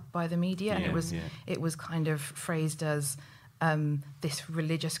picked up by the media, and it was kind of phrased as this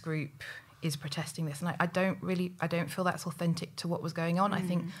religious group is protesting this, and I don't feel that's authentic to what was going on. I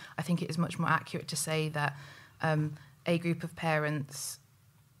think it is much more accurate to say that a group of parents,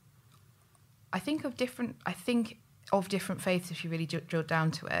 I think of different faiths, if you really drill down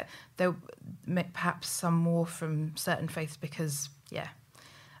to it, there perhaps some more from certain faiths because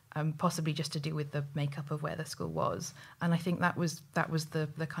possibly just to do with the makeup of where the school was, and I think that was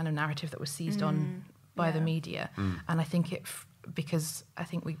the kind of narrative that was seized on by the media, and I think because I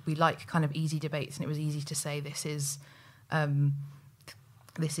think we like kind of easy debates, and it was easy to say this is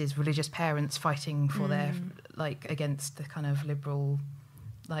religious parents fighting for their against the kind of liberal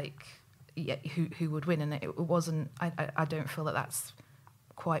who would win, and it wasn't. I don't feel that that's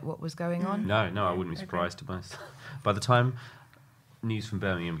quite what was going on. No, I wouldn't be surprised by the time news from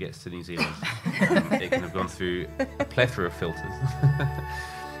Birmingham gets to New Zealand. It can have gone through a plethora of filters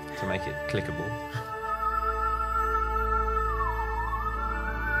to make it clickable.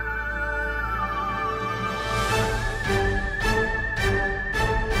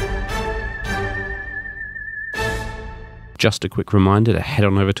 Just a quick reminder to head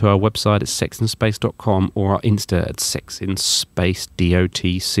on over to our website at sexinspace.com or our Insta at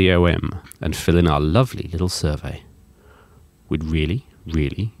sexinspace.com and fill in our lovely little survey. We'd really,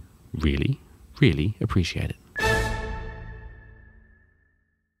 really, really, really appreciate it.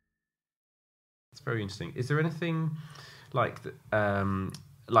 It's very interesting. Is there anything like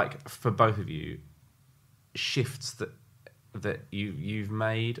for both of you, shifts that you've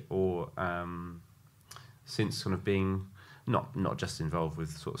made or since kind of being not just involved with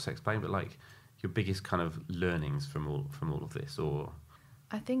sort of Sexplain, but like your biggest kind of learnings from all of this? Or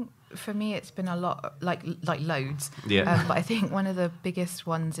I think for me it's been a lot, like loads. Yeah. But I think one of the biggest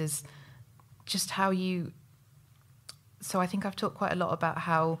ones is just how you. So I think I've talked quite a lot about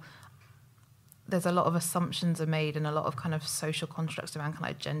how there's a lot of assumptions are made and a lot of kind of social constructs around kind of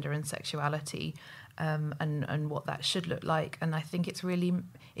like gender and sexuality, and what that should look like. And I think it's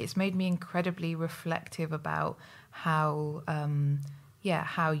made me incredibly reflective about how I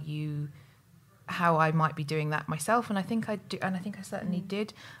might be doing that myself, and I think I do, and I think I certainly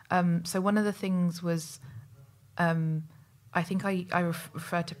did. So one of the things was, I think I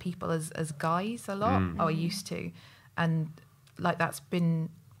refer to people as guys a lot, or I used to, and like that's been.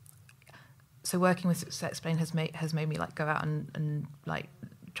 So working with Sexplain has made me like go out and like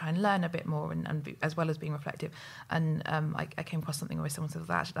try and learn a bit more, and be, as well as being reflective. And I came across something where someone said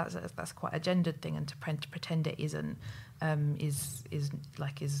that's quite a gendered thing, and to pretend it isn't is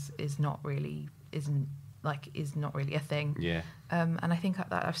not really a thing. Yeah. And I think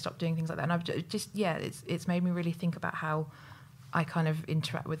that I've stopped doing things like that, and I've just it's made me really think about how I kind of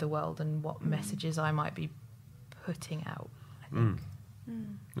interact with the world and what messages I might be putting out, I think.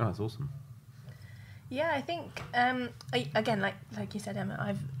 No, that's awesome. Yeah, I think again, like you said, Emma,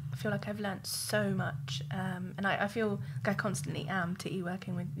 I feel like I've learnt so much, and I feel like I constantly am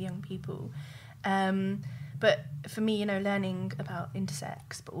working with young people. But for me, learning about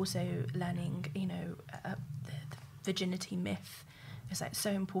intersex, but also learning, the virginity myth is like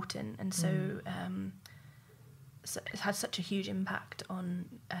so important, and so it has such a huge impact on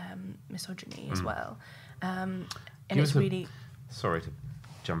misogyny as well. And it's really sorry to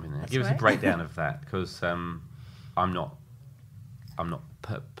jump in there. That's Give us right. a breakdown of that, because I'm not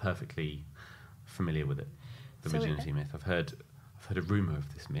perfectly familiar with it. The virginity myth. I've heard a rumor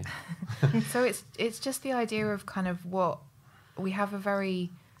of this myth. So it's just the idea of kind of what we have a very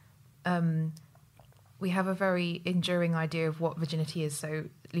enduring idea of what virginity is. So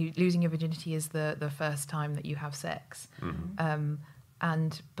losing your virginity is the first time that you have sex.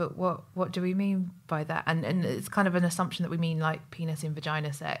 But what do we mean by that? And it's kind of an assumption that we mean like penis in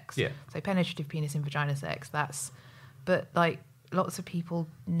vagina sex. Yeah. So penetrative penis in vagina sex. But like lots of people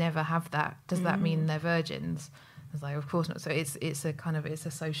never have that. Does that mean they're virgins? It's like, of course not. So it's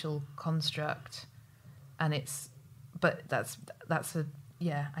a social construct, and I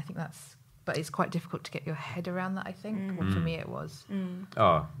think it's quite difficult to get your head around that, I think. Well, for me it was.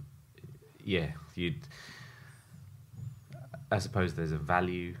 Oh, yeah. I suppose there's a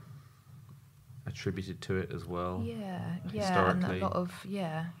value attributed to it as well. Yeah, historically. and a lot of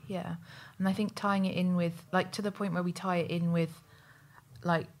and I think tying it in with like to the point where we tie it in with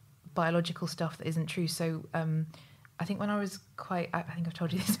like biological stuff that isn't true. So I think when I was I think I've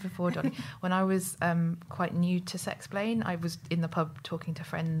told you this before, Dolly. When I was quite new to Sexplain, I was in the pub talking to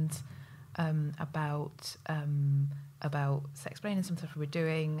friends about Sexplain and some stuff we were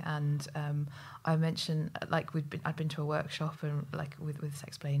doing, and I mentioned like I'd been to a workshop and like with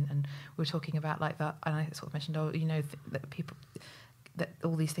Sexplain, and we were talking about like that, and I sort of mentioned, that people, that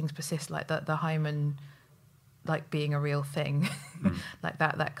all these things persist, like the hymen like being a real thing, like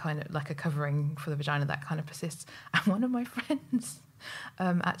that kind of like a covering for the vagina, that kind of persists. And one of my friends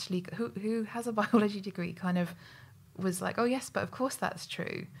actually who has a biology degree kind of was like, oh yes, but of course that's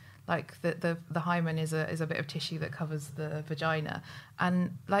true. Like the hymen is a bit of tissue that covers the vagina,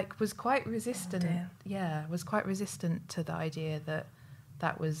 and like was quite resistant. Was quite resistant to the idea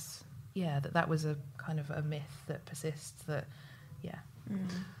that was a kind of a myth that persists.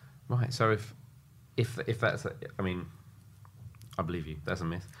 Right. So if that's, I mean, I believe you. That's a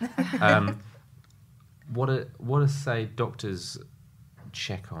myth. What do say doctors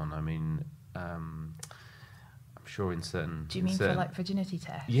check on? I mean. Sure, in certain. Do you mean for like virginity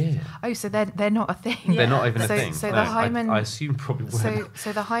tests? Yeah. Oh, so they're not a thing. They're not even a thing. So the hymen. I assume probably weren't.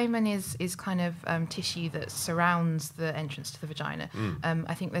 So the hymen is kind of tissue that surrounds the entrance to the vagina.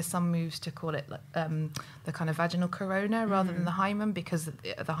 I think there's some moves to call it like, the kind of vaginal corona rather than the hymen, because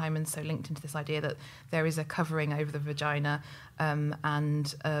the hymen's so linked into this idea that there is a covering over the vagina,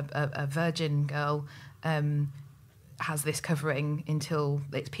 and a virgin girl. Has this covering until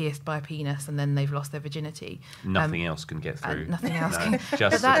it's pierced by a penis, and then they've lost their virginity. Nothing else can get through. Nothing else can. Just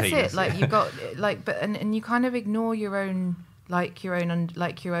but that's penis. it. Like you got like, but and you kind of ignore your own. I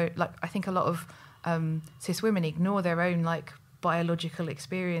think a lot of cis women ignore their own like biological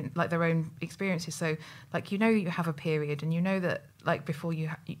experience, like their own experiences. So like you have a period, and you know that like before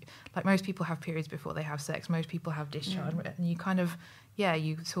like most people have periods before they have sex. Most people have discharge, and you kind of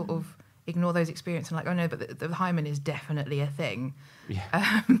you sort of ignore those experiences and like, oh no, but the hymen is definitely a thing.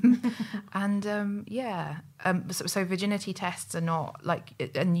 So virginity tests are not like,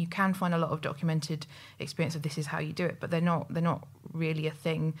 and you can find a lot of documented experience of this is how you do it, but they're not really a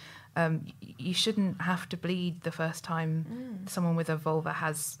thing. You shouldn't have to bleed the first time someone with a vulva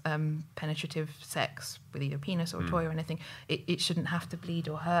has penetrative sex with either penis or a toy or anything. It shouldn't have to bleed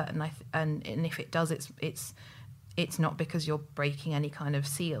or hurt, and if it does, it's not because you're breaking any kind of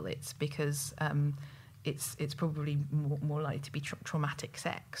seal. It's because it's probably more likely to be traumatic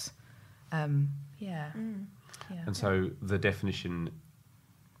sex. And so the definition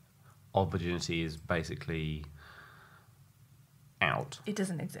of virginity is basically out. It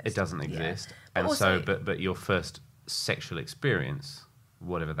doesn't exist. It doesn't exist. Yeah. And also, but your first sexual experience,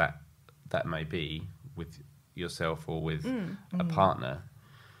 whatever that may be, with yourself or with a partner,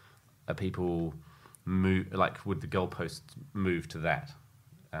 are people move, like, would the goalposts move to that?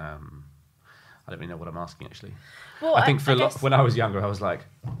 I don't really know what I'm asking, actually. Well, I think when I was younger, I was like,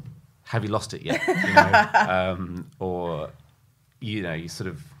 have you lost it yet? Or you sort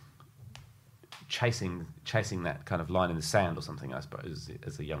of chasing that kind of line in the sand or something, I suppose,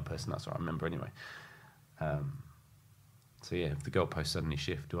 as a young person. That's what I remember anyway. If the goalposts suddenly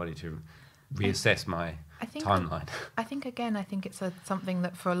shift, do I need to reassess my timeline? I think it's something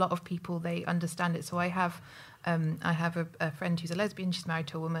that for a lot of people, they understand it. So I have a friend who's a lesbian. She's married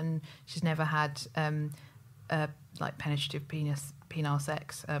to a woman. She's never had like penetrative penile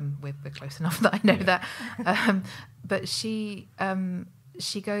sex. We're close enough that I know that. But she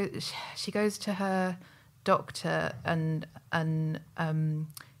goes to her doctor and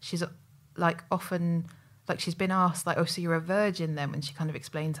she's like often. Like she's been asked, like, oh, so you're a virgin then? When she kind of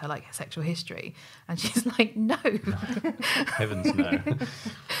explains her like her sexual history, and she's like, no. Heavens no.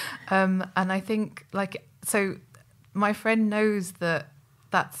 And I think like, so my friend knows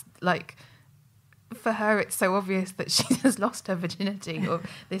that's like, for her it's so obvious that she has lost her virginity, or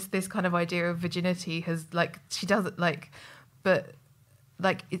this kind of idea of virginity has like, she doesn't like, but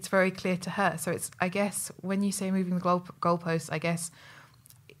like it's very clear to her. So it's, I guess when you say moving the goalposts, I guess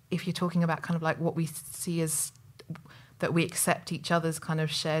if you're talking about kind of like what we see as that we accept each other's kind of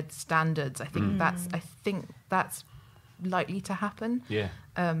shared standards, I think that's likely to happen. Yeah.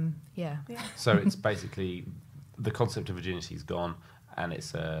 So it's basically the concept of virginity is gone, and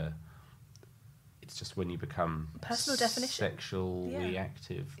it's just when you become personal definition, sexually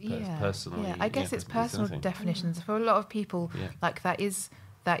active, personally. Yeah, I guess it's personal definitions for a lot of people. Like that is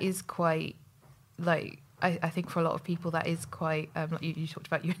quite like. I think for a lot of people that is quite like you talked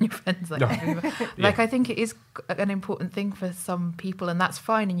about you and your friends like I think it is an important thing for some people, and that's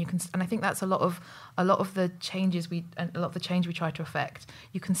fine, and I think that's a lot of the change we try to affect.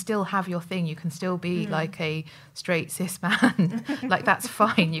 You can still have your thing, you can still be like a straight cis man, like that's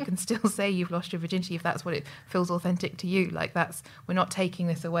fine. You can still say you've lost your virginity if that's what it feels authentic to you. Like we're not taking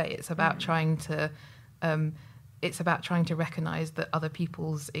this away. It's about trying to it's about trying to recognise that other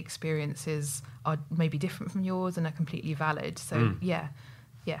people's experiences are maybe different from yours and are completely valid. So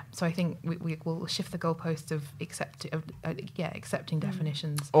so I think we will shift the goalpost of accepting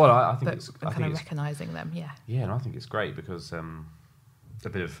definitions. Well, I think it's kind of recognising them. Yeah, and I think it's great because a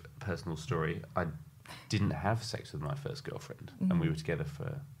bit of personal story. I didn't have sex with my first girlfriend, and we were together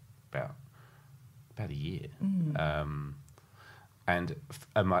for about a year. And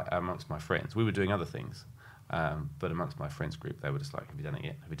amongst my friends, we were doing other things, but amongst my friends group, they were just like, "Have you done it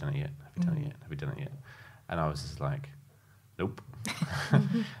yet? Have you done it yet? Have you done it yet? Have you done it yet?" And I was just like, "Nope."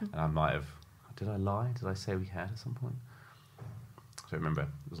 And I might have. Did I lie? Did I say we had at some point? I don't remember.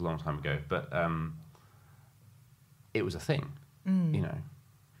 It was a long time ago, but it was a thing. You know,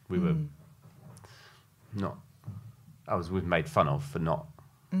 we were not. I was made fun of for not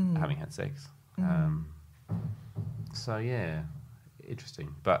having had sex. So yeah,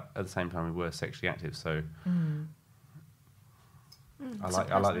 interesting. But at the same time, we were sexually active. So I like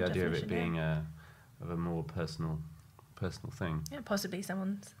the idea of it being a more personal thing. Yeah, possibly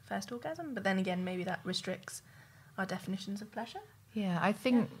someone's first orgasm, but then again, maybe that restricts our definitions of pleasure. Yeah, I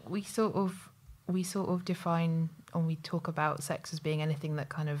think we sort of define when we talk about sex as being anything that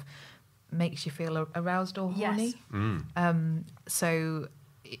kind of makes you feel aroused or horny. So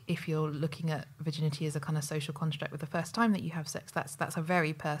if you're looking at virginity as a kind of social construct with the first time that you have sex, that's a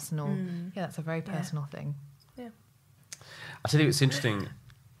very personal that's a very personal thing. Yeah. I tell you, it's interesting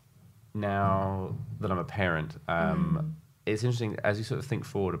now that I'm a parent. It's interesting as you sort of think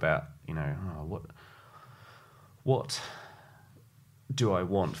forward about, you know, what do I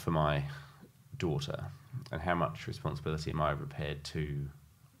want for my daughter, and how much responsibility am I prepared to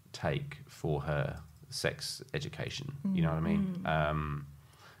take for her sex education? You know what I mean?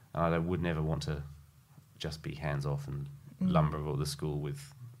 And I would never want to just be hands off and lumber all the school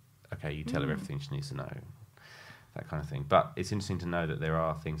with, okay, you tell her everything she needs to know, that kind of thing. But it's interesting to know that there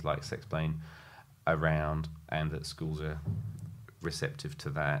are things like Sexplain around, and that schools are receptive to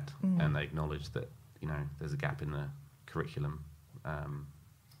that, and they acknowledge that, you know, there's a gap in the curriculum.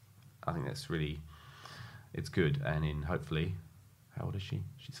 I think that's really, it's good. And in hopefully, how old is she?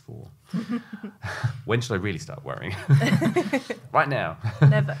 She's 4. When should I really start worrying? Right now.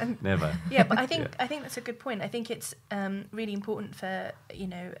 Never. Yeah, but I think that's a good point. I think it's really important for, you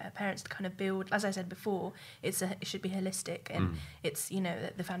know, parents to kind of build, as I said before, it should be holistic, and it's, you know,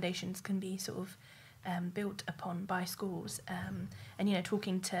 the foundations can be sort of built upon by schools, and, you know,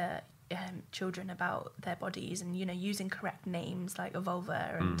 talking to children about their bodies, and, you know, using correct names like a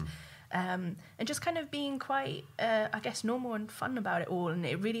vulva, and just kind of being quite, I guess, normal and fun about it all. And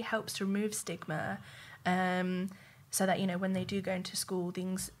it really helps to remove stigma, so that, you know, when they do go into school,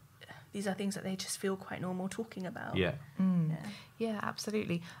 these are things that they just feel quite normal talking about. Yeah,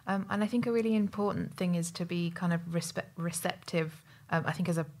 absolutely. And I think a really important thing is to be kind of receptive. I think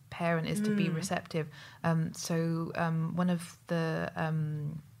as a parent is to be receptive. So one of the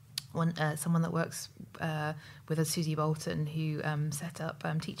someone that works with us, Susie Bolton, who set up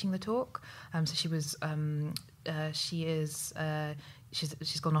Teaching the Talk. So she was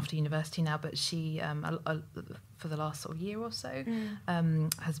she's gone off to university now, but she for the last sort of year or so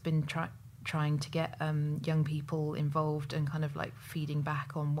has been trying to get young people involved and kind of like feeding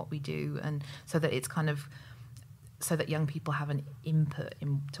back on what we do, and so that it's kind of so that young people have an input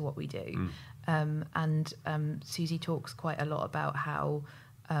into what we do. And Susie talks quite a lot about how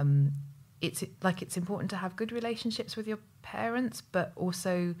it's important to have good relationships with your parents, but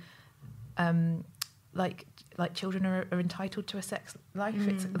also like children are entitled to a sex life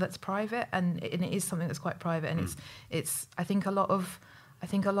that's private, and it is something that's quite private, and it's I think a lot of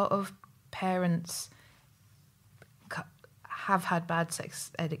parents have had bad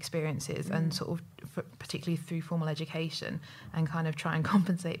sex ed experiences, and sort of particularly through formal education, and kind of try and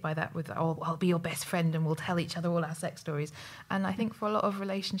compensate by that with, oh, I'll be your best friend and we'll tell each other all our sex stories. And I think for a lot of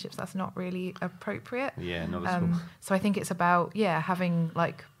relationships that's not really appropriate. Yeah, not at all. So I think it's about having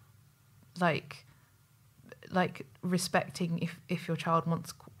like respecting if your child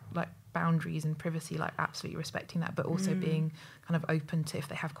wants like boundaries and privacy, like absolutely respecting that, but also being kind of open to if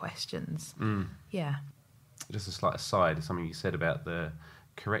they have questions. Yeah. Just a slight aside, something you said about the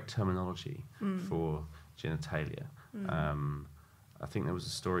correct terminology for genitalia. I think there was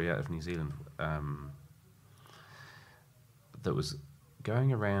a story out of New Zealand that was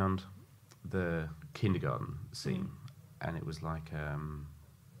going around the kindergarten scene, and it was like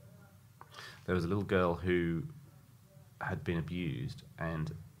there was a little girl who had been abused,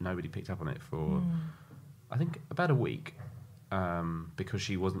 and nobody picked up on it for I think about a week, because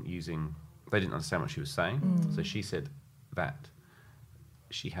she wasn't using. They didn't understand what she was saying, so she said that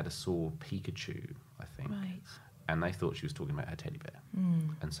she had a sore Pikachu, I think. Right. and they thought she was talking about her teddy bear.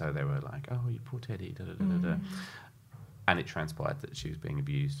 And so they were like, "Oh, you poor teddy, da da da da da." And it transpired that she was being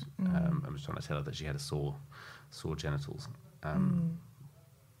abused. I was trying to tell her that she had sore genitals. And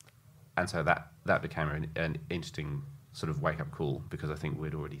so that became an interesting sort of wake-up call, because I think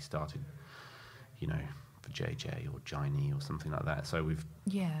we'd already started, for JJ or Giny or something like that. So we've,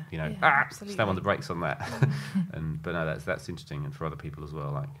 slam on the brakes on that. But no, that's interesting, and for other people as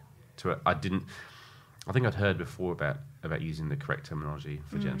well. I think I'd heard before about using the correct terminology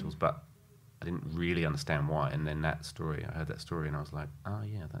for genitals, but I didn't really understand why. And then I heard that story, and I was like, oh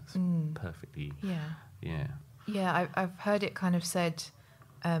yeah, that's perfectly. Yeah, I've heard it kind of said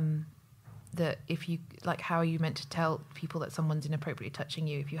that if you, like, how are you meant to tell people that someone's inappropriately touching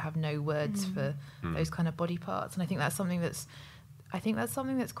you if you have no words for those kind of body parts? And I think that's something that's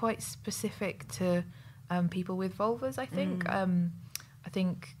quite specific to people with vulvas. I think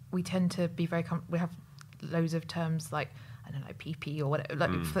we tend to be we have loads of terms like, I don't know, PP or whatever,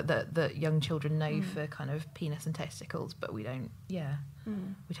 like for that young children know for kind of penis and testicles, but we don't.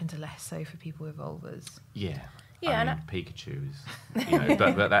 We tend to less so for people with vulvas. I mean, Pikachu is,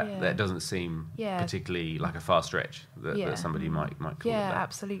 but that doesn't seem particularly like a far stretch that somebody might call it that.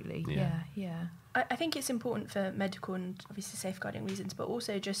 Absolutely. Yeah. I think it's important for medical and obviously safeguarding reasons, but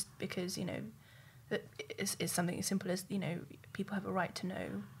also just because, that it's something as simple as, people have a right to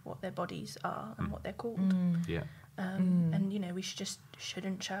know what their bodies are and what they're called. And, we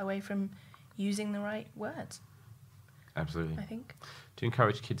shouldn't shy away from using the right words. Absolutely. I think. Do you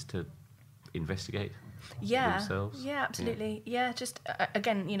encourage kids to investigate themselves? Yeah, absolutely. Yeah, just,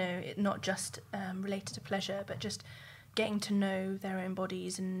 again, not just related to pleasure, but just getting to know their own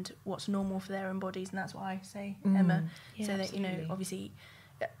bodies and what's normal for their own bodies. And that's why I say, Emma, so that, obviously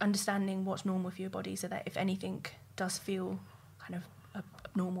understanding what's normal for your body, so that if anything does feel kind of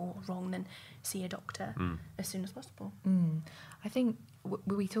abnormal or wrong, then see a doctor as soon as possible. I think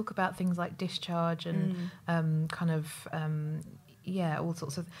we talk about things like discharge and all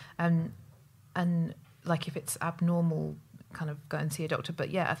sorts of and like if it's abnormal, kind of go and see a doctor.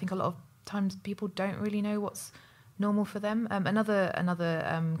 But I think a lot of times people don't really know what's normal for them. Another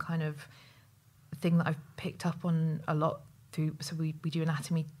kind of thing that I've picked up on a lot through, so we do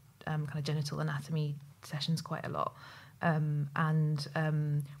anatomy, kind of genital anatomy sessions quite a lot.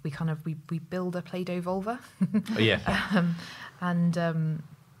 We build a Play-Doh vulva.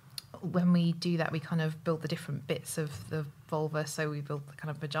 When we do that, we kind of build the different bits of the vulva. So we build the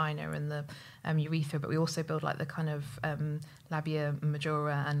kind of vagina and the urethra, but we also build like the kind of labia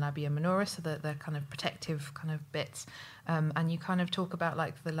majora and labia minora, so the kind of protective kind of bits. And you kind of talk about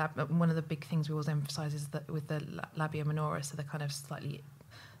like one of the big things we always emphasise is that with the labia minora, so the kind of slightly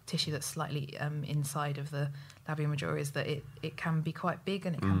tissue that's slightly inside of the labia majora, is that it can be quite big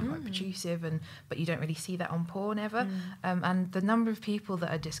and it can be quite protrusive, but you don't really see that on porn ever. And the number of people that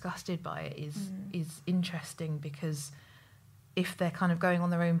are disgusted by it is interesting, because if they're kind of going on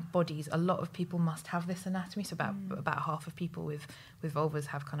their own bodies, a lot of people must have this anatomy. So about half of people with vulvas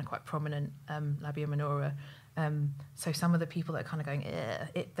have kind of quite prominent labia minora. So some of the people that are kind of going,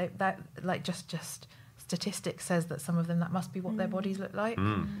 that like just statistics says that some of them, that must be what their bodies look like.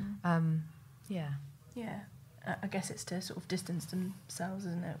 I guess it's to sort of distance themselves,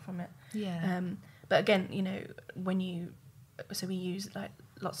 isn't it, from it? But again, we use like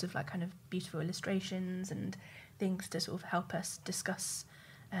lots of like kind of beautiful illustrations and things to sort of help us discuss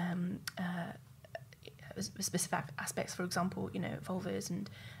specific aspects, for example, vulvas and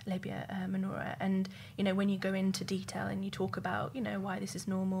labia minora. And, when you go into detail and you talk about, why this is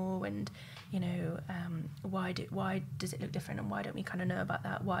normal and, why does it look different, and why don't we kind of know about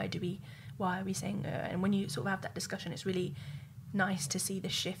that? Why are we saying, and when you sort of have that discussion, it's really nice to see the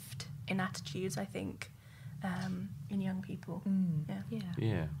shift in attitudes, I think, in young people.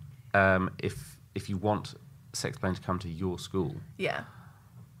 If you want Sexplain to come to your school,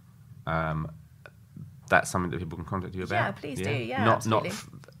 that's something that people can contact you about. Yeah, please do. Yeah, absolutely.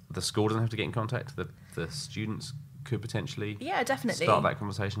 The school doesn't have to get in contact. The students could potentially definitely start that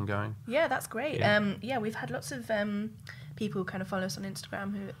conversation going. Yeah, that's great. We've had lots of people kind of follow us on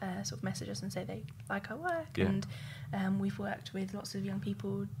Instagram who sort of message us and say they like our work, and we've worked with lots of young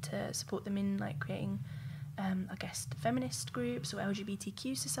people to support them in like creating I guess feminist groups or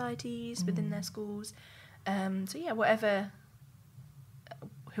LGBTQ societies within their schools.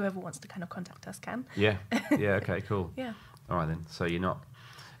 Whoever wants to kind of contact us can. Okay, cool. All right then. So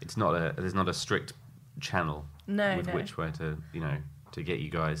there's not a strict channel which way to get you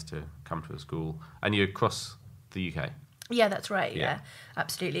guys to come to a school, and you're across the UK. Yeah, that's right. Yeah,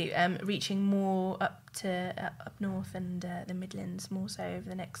 absolutely. Reaching more up north and the Midlands more so over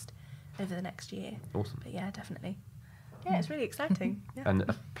the next over the next year. Awesome. But yeah, definitely. Yeah, it's really exciting. Yeah. And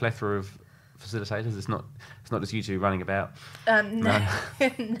a plethora of facilitators. It's not just you two running about. No, no,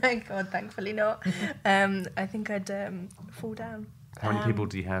 God, thankfully not. I think I'd fall down. How many people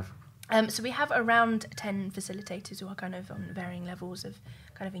do you have? So we have around 10 facilitators who are kind of on varying levels of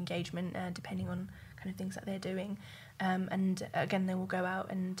kind of engagement, depending on kind of things that they're doing. And again, they will go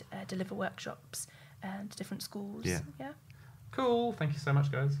out and deliver workshops to different schools. Yeah. Yeah. Cool. Thank you so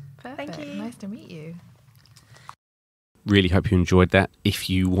much, guys. Perfect. Thank you. Nice to meet you. Really hope you enjoyed that. If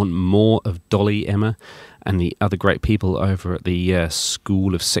you want more of Dolly, Emma, and the other great people over at the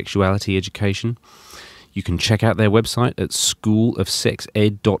School of Sexuality Education, you can check out their website at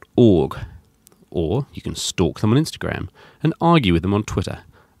schoolofsexed.org, or you can stalk them on Instagram and argue with them on Twitter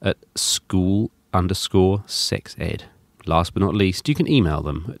at school_sexed. Last but not least, you can email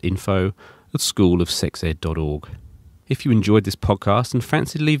them at info@schoolofsexed.org. If you enjoyed this podcast and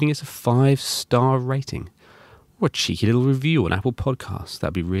fancied leaving us a 5-star rating or a cheeky little review on Apple Podcasts,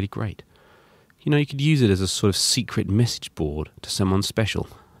 that'd be really great. You know, you could use it as a sort of secret message board to someone special.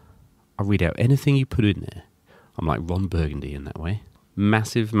 I read out anything you put in there. I'm like Ron Burgundy in that way.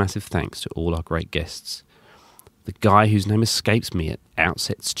 Massive, massive thanks to all our great guests. The guy whose name escapes me at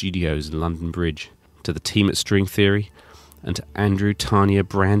Outset Studios in London Bridge, to the team at String Theory, and to Andrew, Tanya,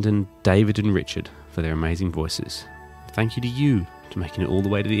 Brandon, David and Richard for their amazing voices. Thank you to you for making it all the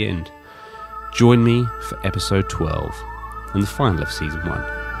way to the end. Join me for episode 12 and the final of season 1.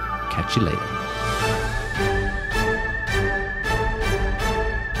 Catch you later.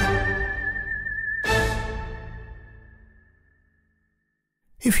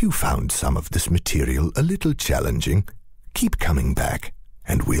 If you found some of this material a little challenging, keep coming back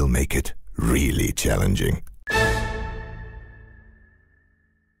and we'll make it really challenging.